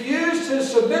and refused to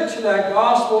submit to that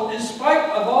gospel in spite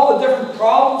of all the different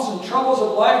problems and troubles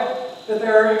of life that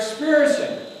they're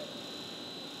experiencing?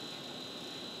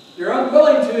 They're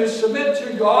unwilling to submit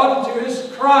to God and to His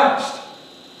Christ.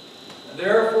 And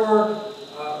therefore,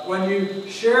 when you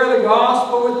share the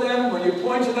gospel with them, when you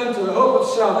point to them to the hope of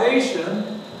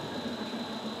salvation,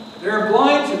 they're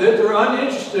blind to it, they're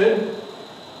uninterested.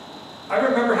 I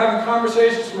remember having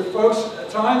conversations with folks at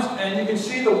times, and you can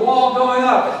see the wall going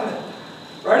up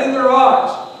right in their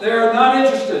eyes. They are not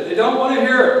interested. They don't want to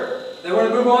hear it. They want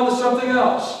to move on to something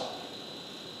else.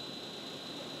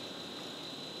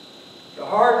 The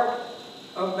heart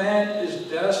of man is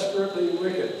desperately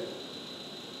wicked.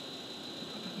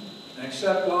 And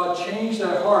except God change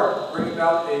that heart, bring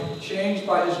about a change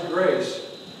by His grace,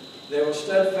 they will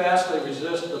steadfastly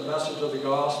resist the message of the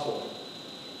gospel.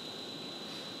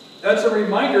 That's a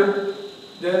reminder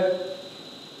that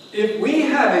if we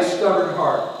have a stubborn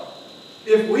heart,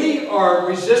 if we are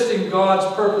resisting God's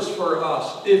purpose for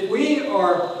us, if we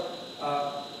are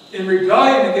in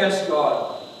rebellion against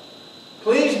God,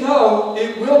 please know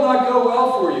it will not go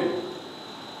well for you.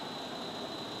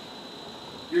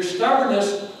 Your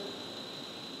stubbornness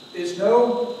is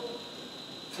no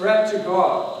threat to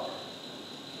God.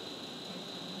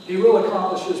 He will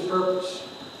accomplish His purpose.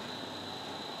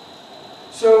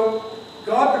 So,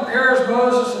 God prepares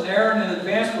Moses and Aaron in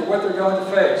advance for what they're going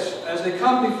to face. As they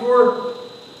come before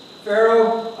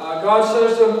Pharaoh, God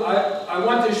says to them, I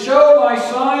want to show my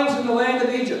signs in the land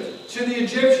of Egypt to the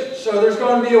Egyptians. So there's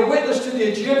going to be a witness to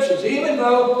the Egyptians. Even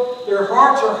though their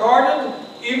hearts are hardened,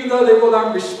 even though they will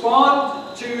not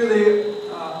respond to the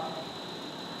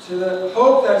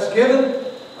hope that's given,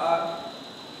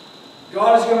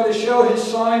 God is going to show His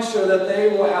signs so that they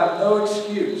will have no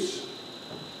excuse.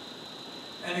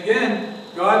 And again,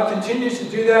 God continues to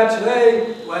do that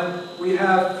today when we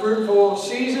have fruitful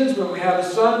seasons, when we have the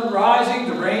sun rising,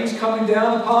 the rains coming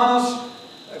down upon us.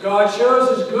 God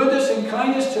shows His goodness and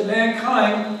kindness to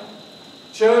mankind,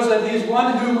 shows that He is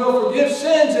one who will forgive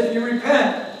sins if you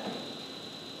repent.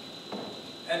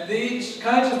 And these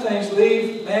kinds of things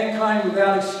leave mankind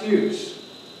without excuse.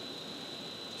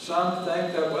 Some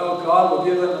think that, well, God will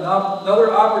give them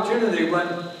another opportunity when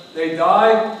they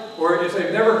die, or if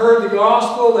they've never heard the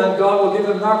gospel, then God will give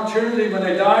them an opportunity when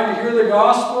they die to hear the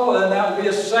gospel, and that will be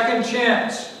a second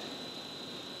chance.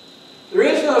 There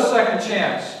is no second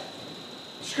chance.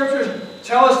 Scriptures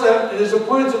tell us that it is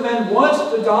appointed to men once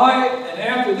to die, and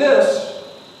after this,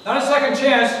 not a second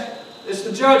chance, it's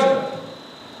the judgment.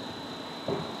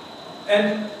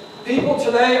 And people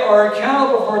today are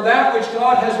accountable for that which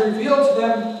God has revealed to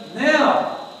them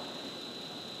now.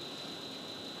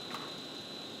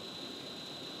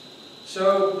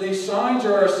 So these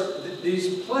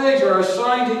plagues are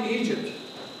assigned to Egypt,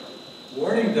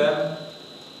 warning them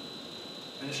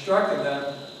and instructing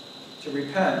them to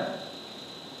repent.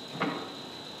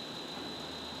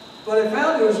 But I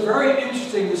found it was very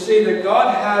interesting to see that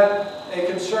God had a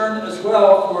concern as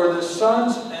well for the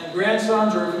sons and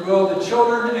grandsons, or if you will, the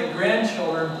children and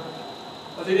grandchildren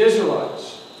of the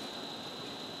Israelites.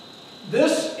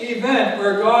 This event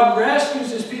where God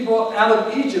rescues His people out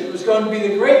of Egypt was going to be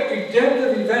the great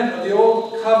redemptive event of the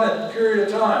Old Covenant period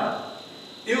of time.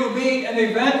 It would be an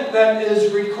event that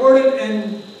is recorded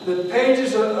in the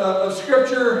pages of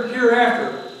Scripture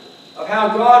hereafter, of how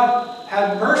God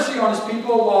had mercy on His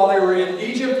people while they were in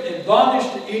Egypt, in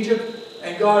bondage to Egypt,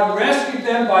 and God rescued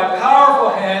them by a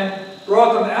powerful hand,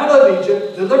 brought them out of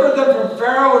Egypt, delivered them from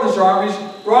Pharaoh and his armies,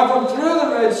 brought them through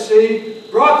the Red Sea,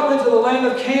 brought them into the land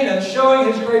of Canaan,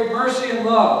 showing His great mercy and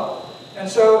love. And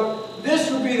so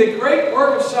this would be the great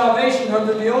work of salvation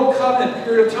under the Old Covenant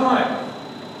period of time.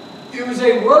 It was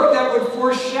a work that would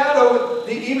foreshadow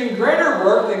the even greater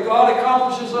work that God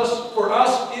accomplishes for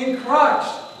us in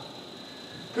Christ,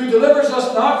 who delivers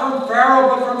us not from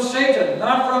Pharaoh but from Satan,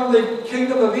 not from the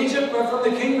kingdom of Egypt but from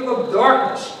the kingdom of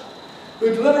darkness,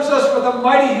 who delivers us with a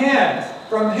mighty hand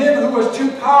from him who was too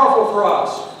powerful for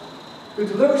us, who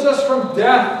delivers us from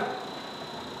death,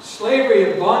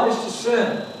 slavery, and bondage to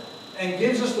sin, and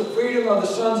gives us the freedom of the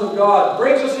sons of God,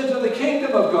 brings us into the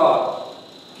kingdom of God,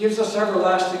 gives us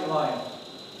everlasting life.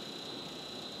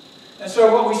 And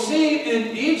so what we see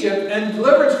in Egypt and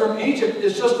deliverance from Egypt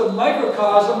is just a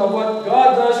microcosm of what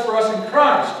God does for us in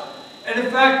Christ. And in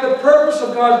fact, the purpose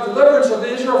of God's deliverance of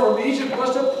Israel from Egypt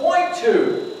was to point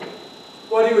to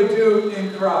what He would do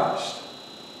in Christ.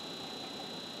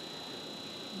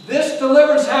 This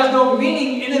deliverance has no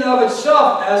meaning in and of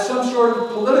itself as some sort of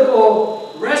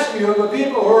political rescue of the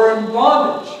people who are in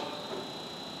bondage.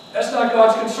 That's not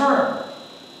God's concern.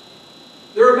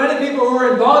 There were many people who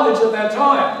were in bondage at that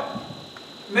time.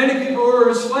 Many people who were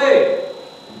enslaved.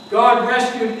 God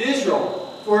rescued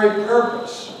Israel for a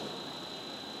purpose.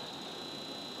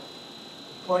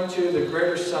 Point to the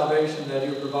greater salvation that He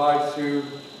would provide through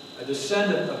a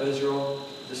descendant of Israel,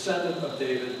 a descendant of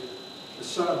David, the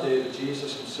son of David,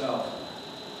 Jesus Himself.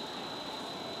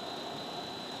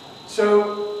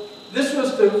 So, this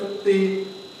was the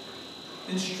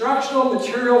instructional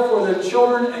material for the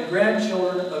children and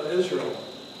grandchildren of Israel.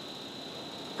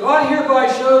 God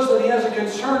hereby shows that He has a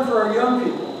concern for our young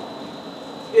people.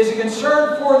 He has a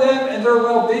concern for them and their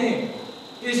well-being.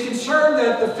 He is concerned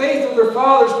that the faith of their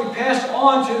fathers be passed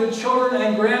on to the children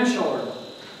and grandchildren.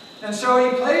 And so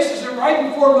He places it right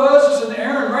before Moses and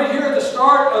Aaron, right here at the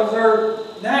start of their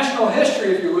national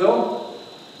history, if you will,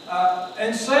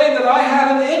 and saying that I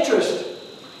have an interest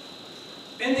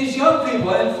in these young people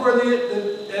and for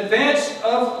the advance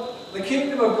of the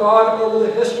kingdom of God over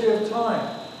the history of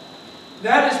time.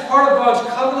 That is part of God's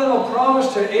covenantal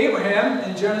promise to Abraham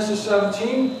in Genesis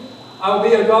 17. I will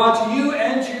be a God to you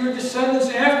and to your descendants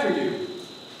after you.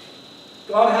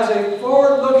 God has a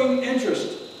forward-looking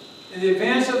interest in the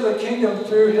advance of the kingdom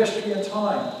through history and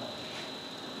time.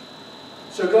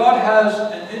 So God has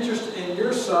an interest in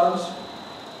your sons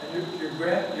and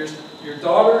your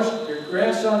daughters, your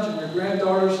grandsons and your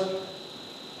granddaughters,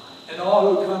 and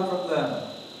all who come from them.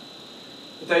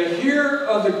 That they hear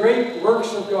of the great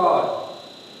works of God,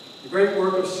 the great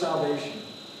work of salvation.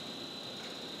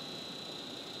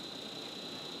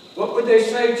 What would they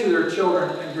say to their children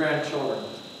and grandchildren?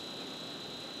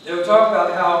 They would talk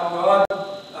about how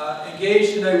God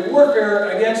engaged in a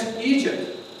warfare against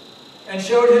Egypt and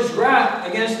showed His wrath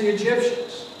against the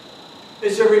Egyptians.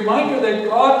 It's a reminder that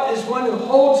God is one who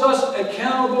holds us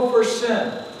accountable for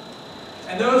sin.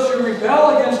 And those who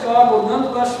rebel against God will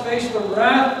nonetheless face the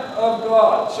wrath of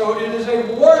God. So it is a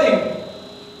warning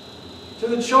to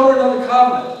the children of the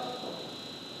covenant.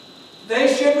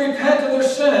 They should repent of their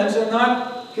sins and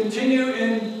not continue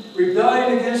in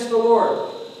rebellion against the Lord.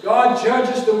 God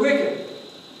judges the wicked.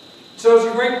 So it's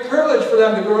a great privilege for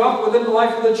them to grow up within the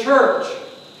life of the church.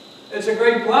 It's a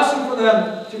great blessing for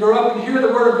them to grow up and hear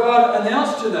the Word of God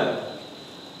announced to them.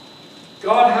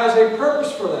 God has a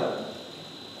purpose for them.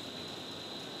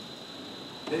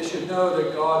 They should know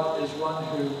that God is one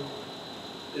who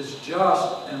is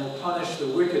just and will punish the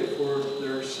wicked for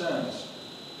their sins.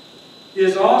 He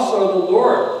is also the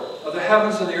Lord of the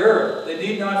heavens and the earth. They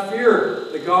need not fear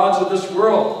the gods of this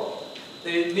world.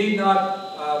 They need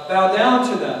not bow down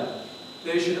to them.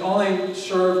 They should only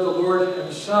serve the Lord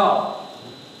Himself.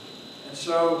 And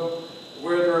so,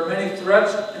 where there are many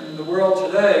threats in the world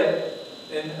today,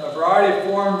 in a variety of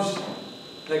forms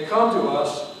that come to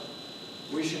us,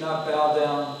 we should not bow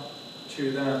down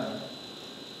to them.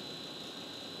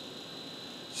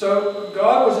 So,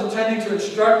 God was intending to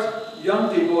instruct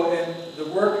young people in the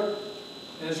work,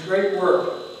 in His great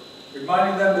work,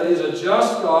 reminding them that He is a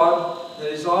just God, that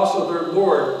He is also their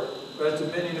Lord, who has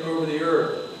dominion over the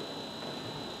earth.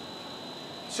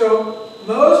 So,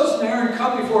 Moses and Aaron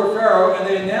come before Pharaoh and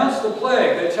they announce the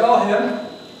plague. They tell him,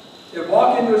 they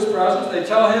walk into his presence, they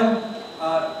tell him,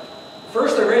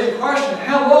 first they raise a question,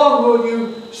 how long will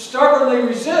you stubbornly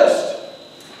resist?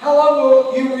 How long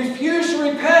will you refuse to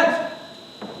repent?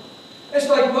 It's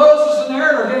like Moses and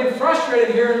Aaron are getting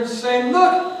frustrated here and saying,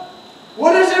 look,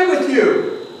 what is it with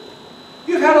you?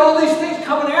 You've had all these things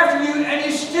coming after you and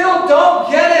you still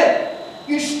don't get it.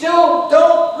 You still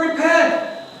don't repent.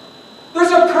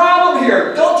 There's a problem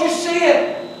here. Don't you see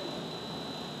it?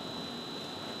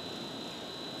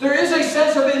 There is a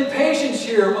sense of impatience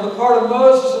here on the part of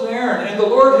Moses and Aaron and the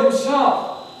Lord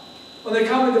Himself when they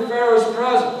come into Pharaoh's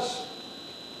presence.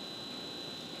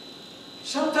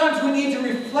 Sometimes we need to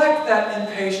reflect that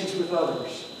impatience with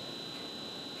others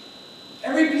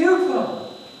and rebuke them.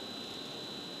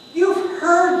 You've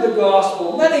heard the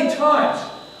gospel many times.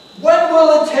 When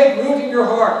will it take root in your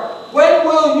heart? When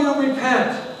will you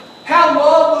repent? How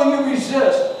long will you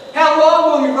resist? How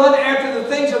long will you run after the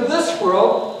things of this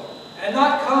world and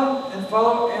not come and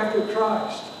follow after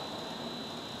Christ?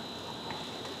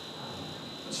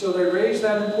 And so they raise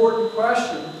that important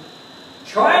question,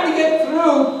 trying to get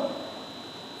through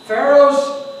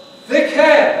Pharaoh's thick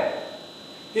head.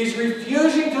 He's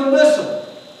refusing to listen.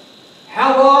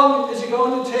 How long is it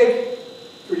going to take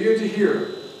for you to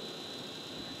hear?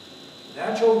 The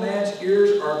natural man's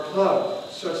ears are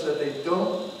plugged such that they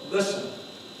don't listen.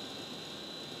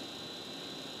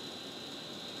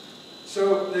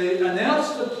 So they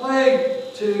announced the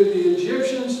plague to the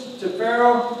Egyptians, to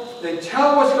Pharaoh, They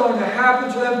tell what's going to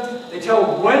happen to them. They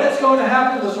tell when it's going to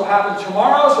happen. This will happen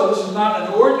tomorrow, so this is not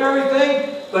an ordinary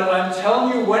thing. But I'm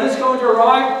telling you when it's going to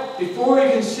arrive before we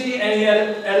can see any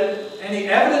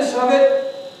evidence of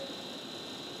it.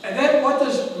 And then what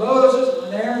does Moses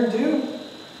and Aaron do?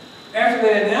 After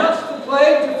they announce the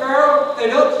plague to Pharaoh, they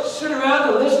don't sit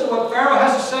around to listen to what Pharaoh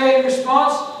has to say in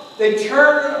response. They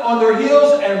turn on their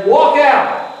heels and walk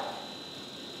out.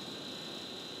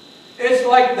 It's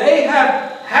like they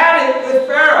have had it with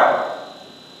Pharaoh.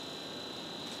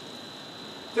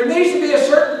 There needs to be a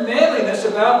certain manliness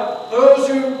about those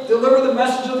who deliver the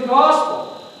message of the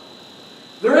gospel.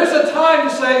 There is a time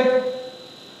to say,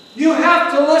 you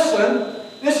have to listen.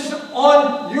 This is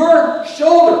on your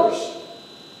shoulders.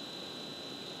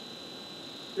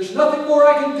 There's nothing more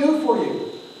I can do for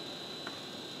you.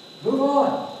 Move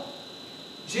on.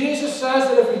 Jesus says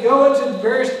that if we go into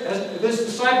if his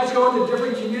disciples go into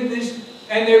different communities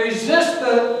and they resist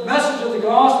the message of the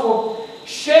gospel,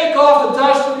 shake off the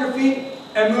dust from your feet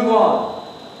and move on.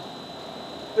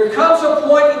 There comes a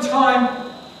point in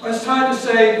time when it's time to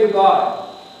say goodbye.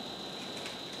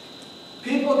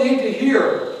 People need to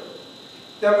hear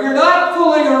that we're not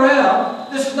fooling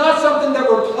around. This is not something that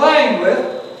we're playing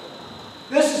with.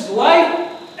 This is life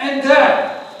and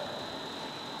death.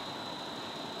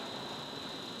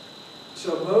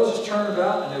 So Moses turned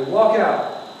about and they walk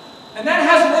out. And that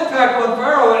has an impact on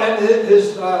Pharaoh and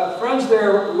his friends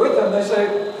there with him. They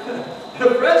say,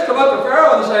 the friends come up to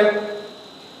Pharaoh and they say,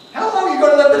 how long are you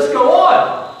going to let this go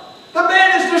on? The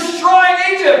man is destroying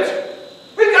Egypt.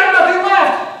 We've got nothing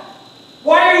left.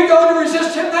 Why are you going to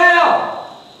resist him now?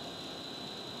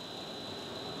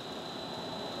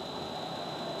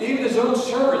 Even his own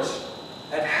servants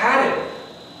had had it.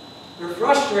 They're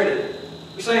frustrated.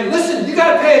 They're saying, listen, you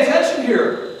got to pay attention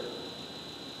here.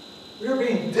 We're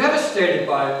being devastated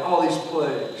by all these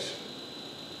plagues.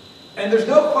 And there's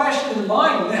no question in the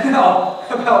mind now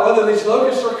about whether these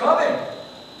locusts are coming.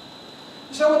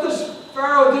 So what does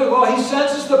Pharaoh do? Well, he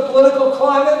senses the political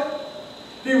climate.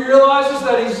 He realizes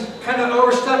that he's kind of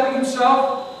overstepping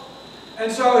himself.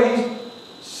 And so he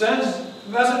sends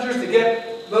messengers to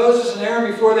get Moses and Aaron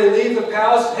before they leave the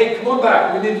palace. Hey, come on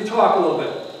back. We need to talk a little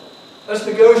bit. Let's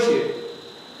negotiate.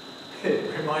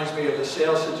 It reminds me of the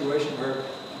sales situation where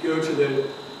you go to the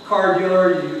car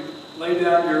dealer, you lay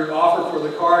down your offer for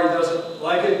the car, he doesn't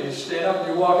like it, you stand up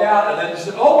and you walk out, and then you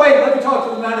say, oh wait, let me talk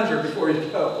to the manager before you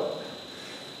go.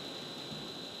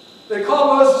 They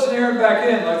call Moses and Aaron back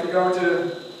in like they're going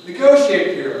to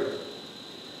negotiate here.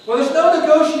 Well, there's no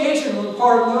negotiation on the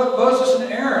part of Moses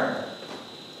and Aaron.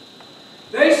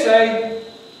 They say,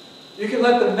 you can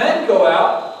let the men go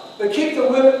out, but keep the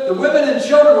women and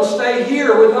children will stay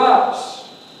here with us.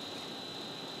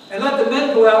 And let the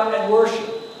men go out and worship.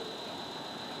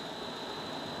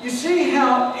 You see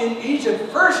how in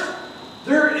Egypt, first,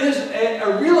 there is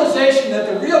a realization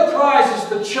that the real prize is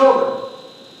the children.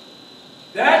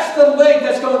 That's the link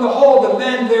that's going to hold the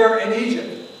men there in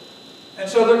Egypt. And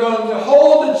so they're going to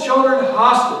hold the children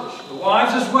hostage, the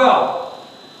wives as well,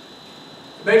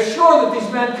 to make sure that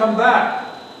these men come back.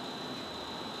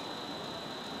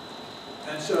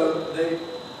 And so they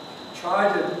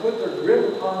try to put their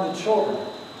grip upon the children.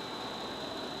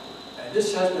 And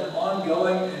this has been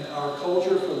ongoing in our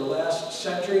culture for the last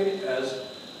century as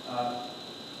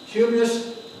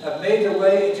humanists have made their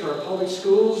way into our public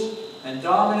schools and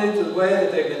dominated the way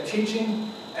that they've been teaching,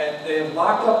 and they have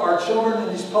locked up our children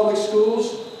in these public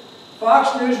schools.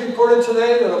 Fox News reported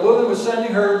today that a woman was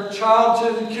sending her child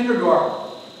to the kindergarten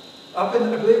up in,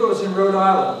 I believe it was in Rhode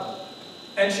Island.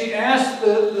 And she asked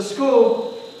the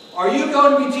school, are you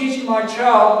going to be teaching my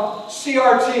child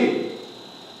CRT,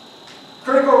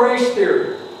 critical race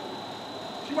theory?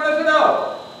 She wanted to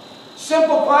know.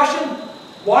 Simple question.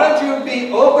 Why don't you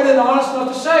be open and honest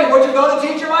enough to say what you're going to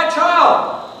teach my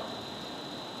child?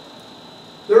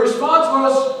 The response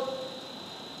was,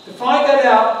 to find that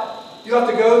out, you have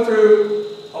to go through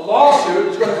a lawsuit.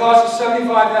 It's going to cost you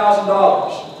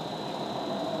 $75,000.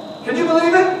 Can you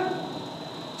believe it?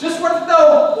 Just want to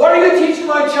know, what are you teaching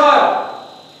my child?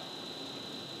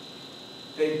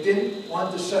 They didn't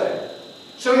want to say.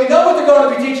 So you know what they're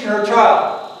going to be teaching her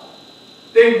child.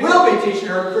 They will be teaching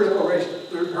her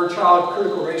child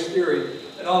critical race theory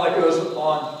and all that goes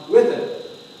on with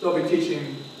it. They'll be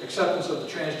teaching acceptance of the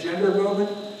transgender movement,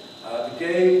 the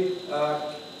gay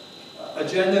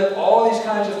agenda, all these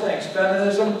kinds of things,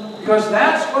 feminism, because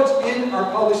that's what's in our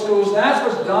public schools, that's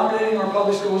what's dominating our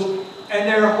public schools, and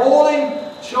they're holding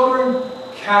children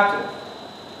captive.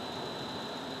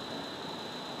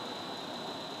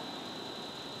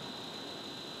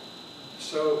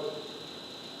 So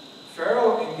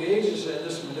Pharaoh engages in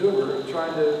this maneuver of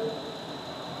trying to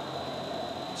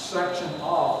section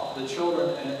off the children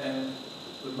and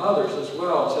the mothers as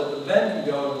well, so that the men can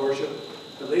go and worship,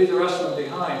 but leave the rest of them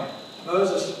behind.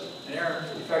 Moses and Aaron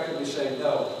effectively say,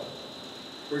 no.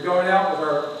 We're going out with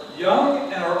our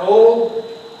young and our old,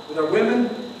 with our women,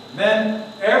 men.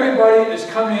 Everybody is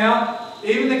coming out.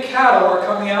 Even the cattle are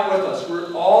coming out with us.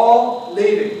 We're all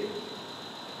leaving.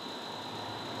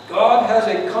 God has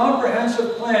a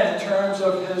comprehensive plan in terms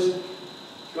of His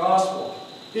gospel.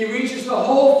 He reaches the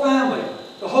whole family,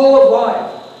 the whole of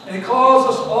life, and He calls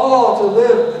us all to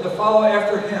live and to follow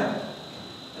after Him.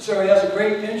 And so He has a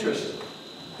great interest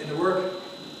in the work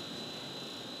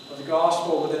of the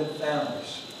gospel within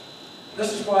families.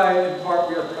 This is why, in part,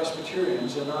 we are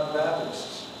Presbyterians and not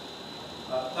Baptists.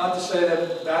 Not to say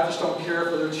that Baptists don't care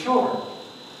for their children,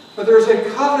 but there's a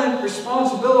covenant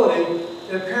responsibility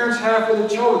that parents have for their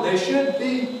children. They should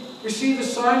receive the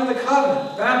sign of the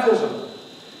covenant, baptism,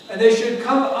 and they should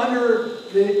come under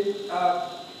the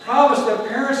promise that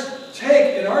parents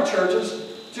take in our churches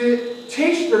to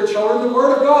teach their children the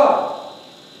Word of God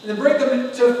and to bring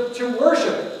them to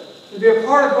worship, to be a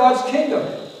part of God's kingdom.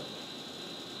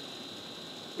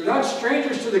 They're not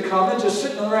strangers to the covenant, just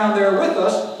sitting around there with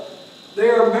us. They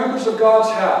are members of God's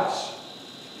house.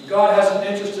 And God has an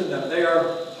interest in them. They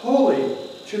are holy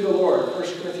to the Lord, 1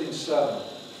 Corinthians 7.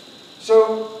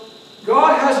 So,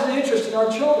 God has an interest in our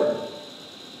children.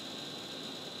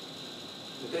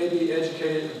 That they be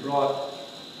educated and brought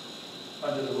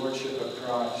under the lordship of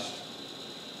Christ.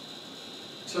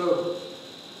 So,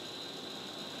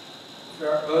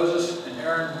 Moses and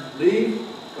Aaron leave.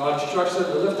 God instructs them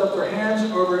to lift up their hands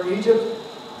over Egypt.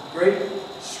 A great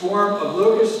swarm of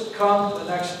locusts come the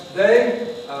next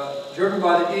day, driven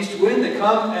by the east wind. They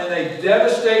come and they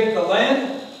devastate the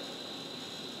land.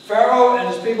 Pharaoh and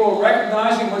his people,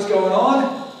 recognizing what's going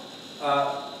on,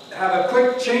 have a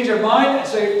quick change of mind and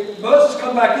say, Moses,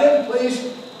 come back in,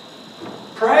 please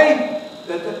pray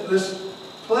that this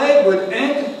plague would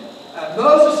end.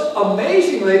 Moses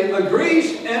amazingly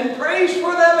agrees and prays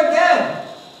for them again.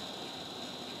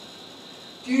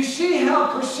 Do you see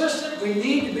how persistent we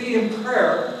need to be in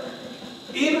prayer,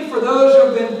 even for those who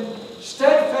have been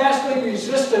steadfastly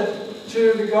resistant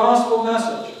to the gospel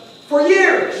message for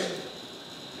years?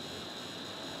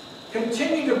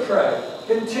 Continue to pray.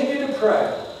 Continue to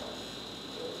pray.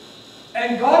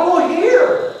 And God will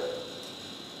hear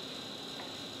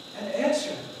and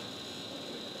answer.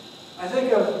 I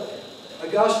think of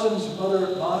Augustine's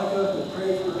mother, Monica, who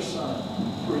prayed for her son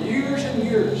for years and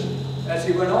years as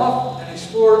he went off and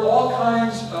explored all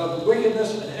kinds of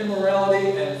wickedness and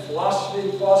immorality and philosophy,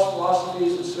 false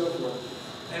philosophies and so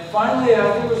forth. And finally,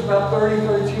 I think it was about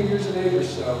 32 years of age or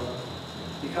so,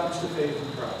 he comes to faith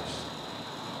in Christ.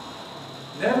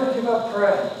 Never give up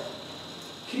praying.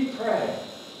 Keep praying.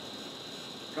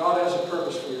 God has a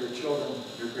purpose for your children,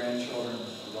 your grandchildren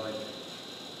alike.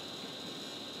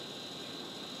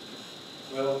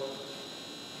 Well,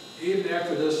 even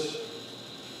after this,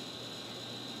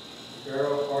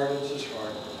 Pharaoh hardens his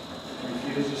heart and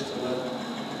refuses to let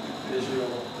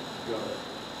Israel go.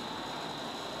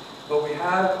 But we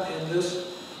have in this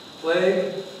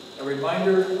plague a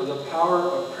reminder of the power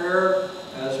of prayer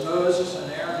as Moses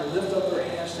and Aaron lift up their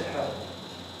hands to heaven.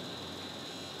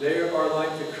 They are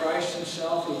like the Christ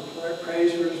Himself who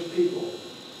prays for His people.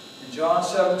 In John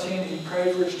 17, He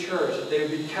prayed for His church that they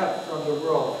would be kept from the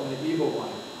world, from the evil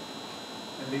one,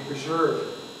 and be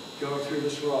preserved going through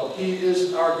this world. He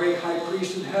is our great high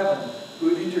priest in heaven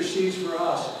who intercedes for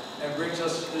us and brings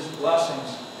us His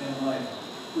blessings in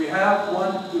life. We have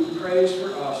one who prays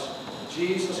for us,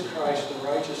 Jesus Christ, the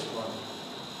righteous one.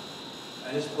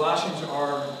 And His blessings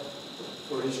are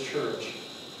for His church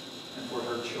and for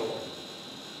her children.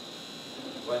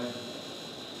 When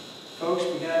folks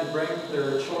began to bring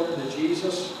their children to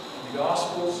Jesus in the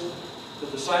Gospels, the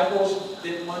disciples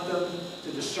didn't want them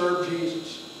to disturb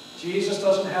Jesus. Jesus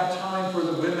doesn't have time for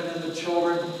the women and the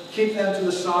children. Keep them to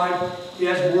the side. He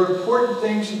has more important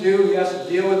things to do. He has to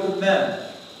deal with the men.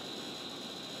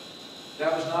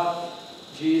 That was not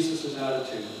Jesus'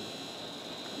 attitude.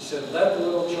 He said, let the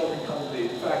little children come to me.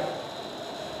 In fact,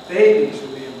 babies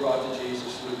were being brought to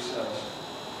Jesus, Luke says.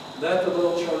 Let the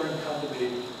little children come to me,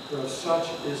 for of such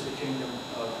is the kingdom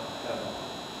of heaven.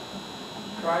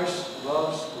 Christ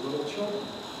loves the little children.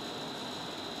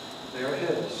 They are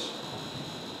His.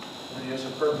 And He has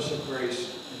a purpose of grace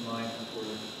in mind for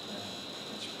them.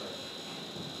 Let's pray.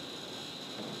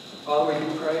 Father, we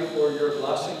do pray for your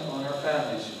blessing on our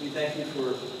families. We thank you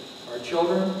for our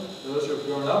children, those who have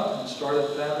grown up and started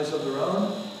families of their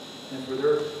own, and for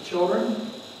their children,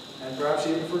 and perhaps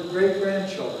even for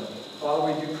great-grandchildren.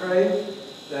 Father, we do pray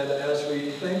that as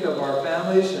we think of our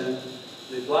families and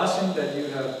the blessing that you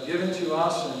have given to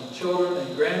us and children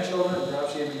and grandchildren, and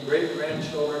perhaps even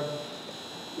great-grandchildren,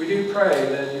 we do pray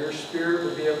that your Spirit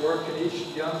would be at work in each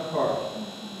young heart.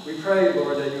 We pray,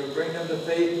 Lord, that you would bring them to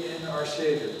faith in our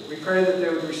Savior. We pray that they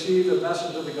would receive the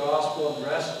message of the gospel and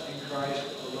rest in Christ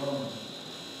alone.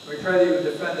 We pray that you would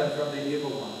defend them from the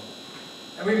evil one.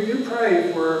 And we do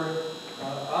pray for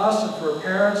us and for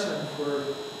parents and for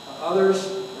others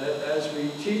that as we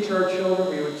teach our children,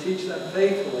 we would teach them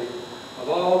faithfully of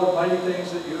all the mighty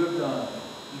things that you have done,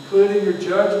 including your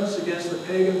judgments against the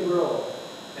pagan world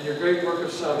and your great work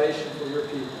of salvation for your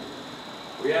people.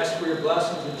 We ask for your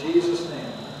blessings in Jesus'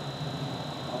 name.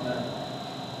 Amen.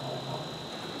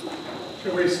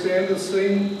 Shall we stand and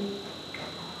sing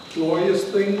Glorious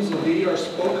Things of Thee Are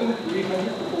Spoken,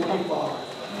 345.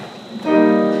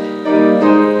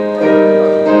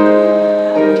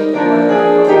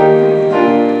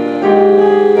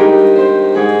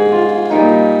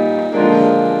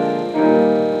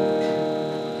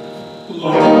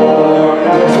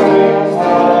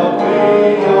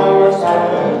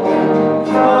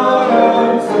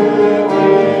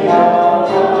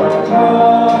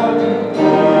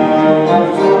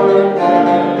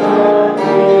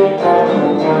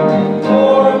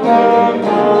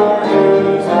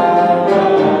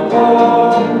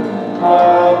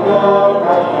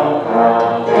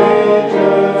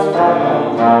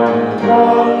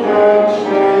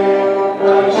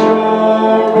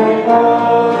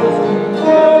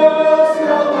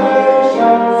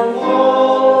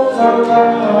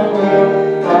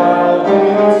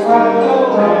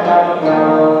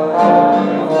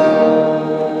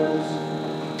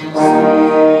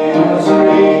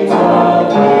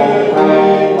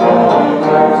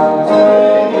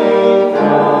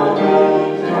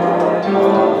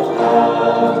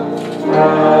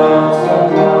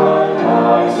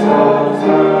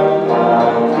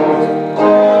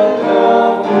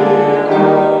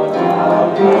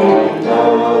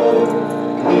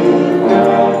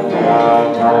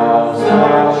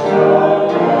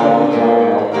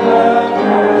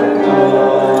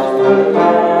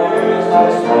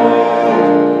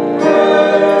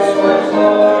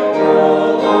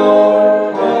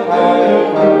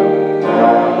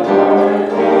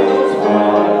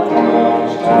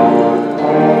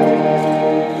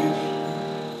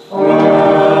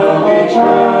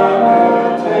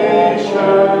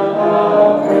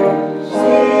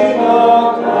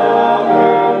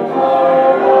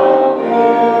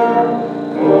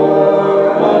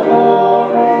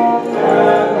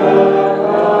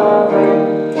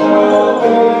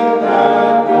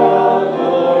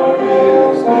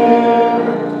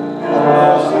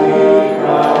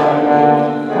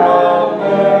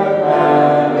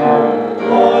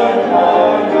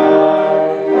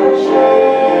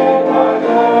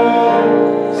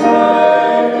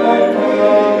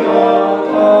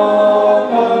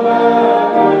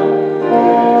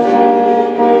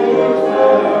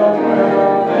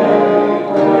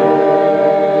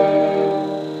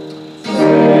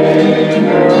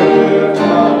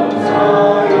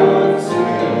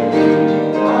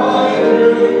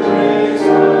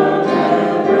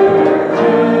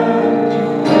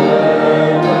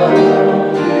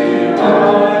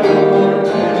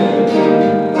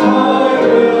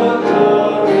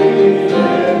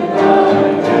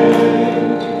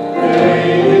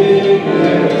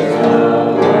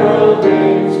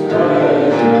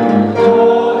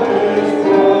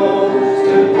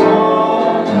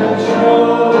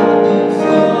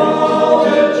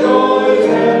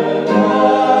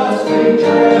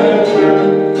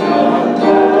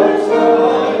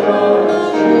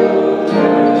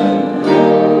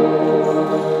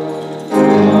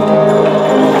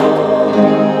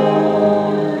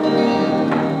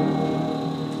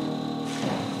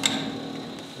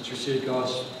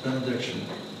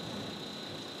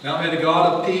 Now may the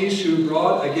God of peace, who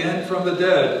brought again from the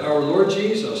dead our Lord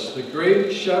Jesus, the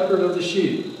great shepherd of the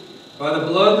sheep, by the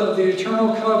blood of the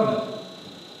eternal covenant,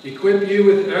 equip you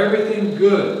with everything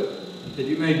good, that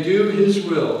you may do his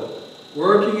will,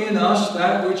 working in us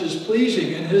that which is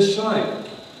pleasing in his sight,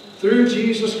 through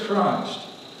Jesus Christ,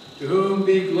 to whom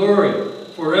be glory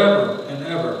forever and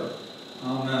ever.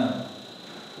 Amen.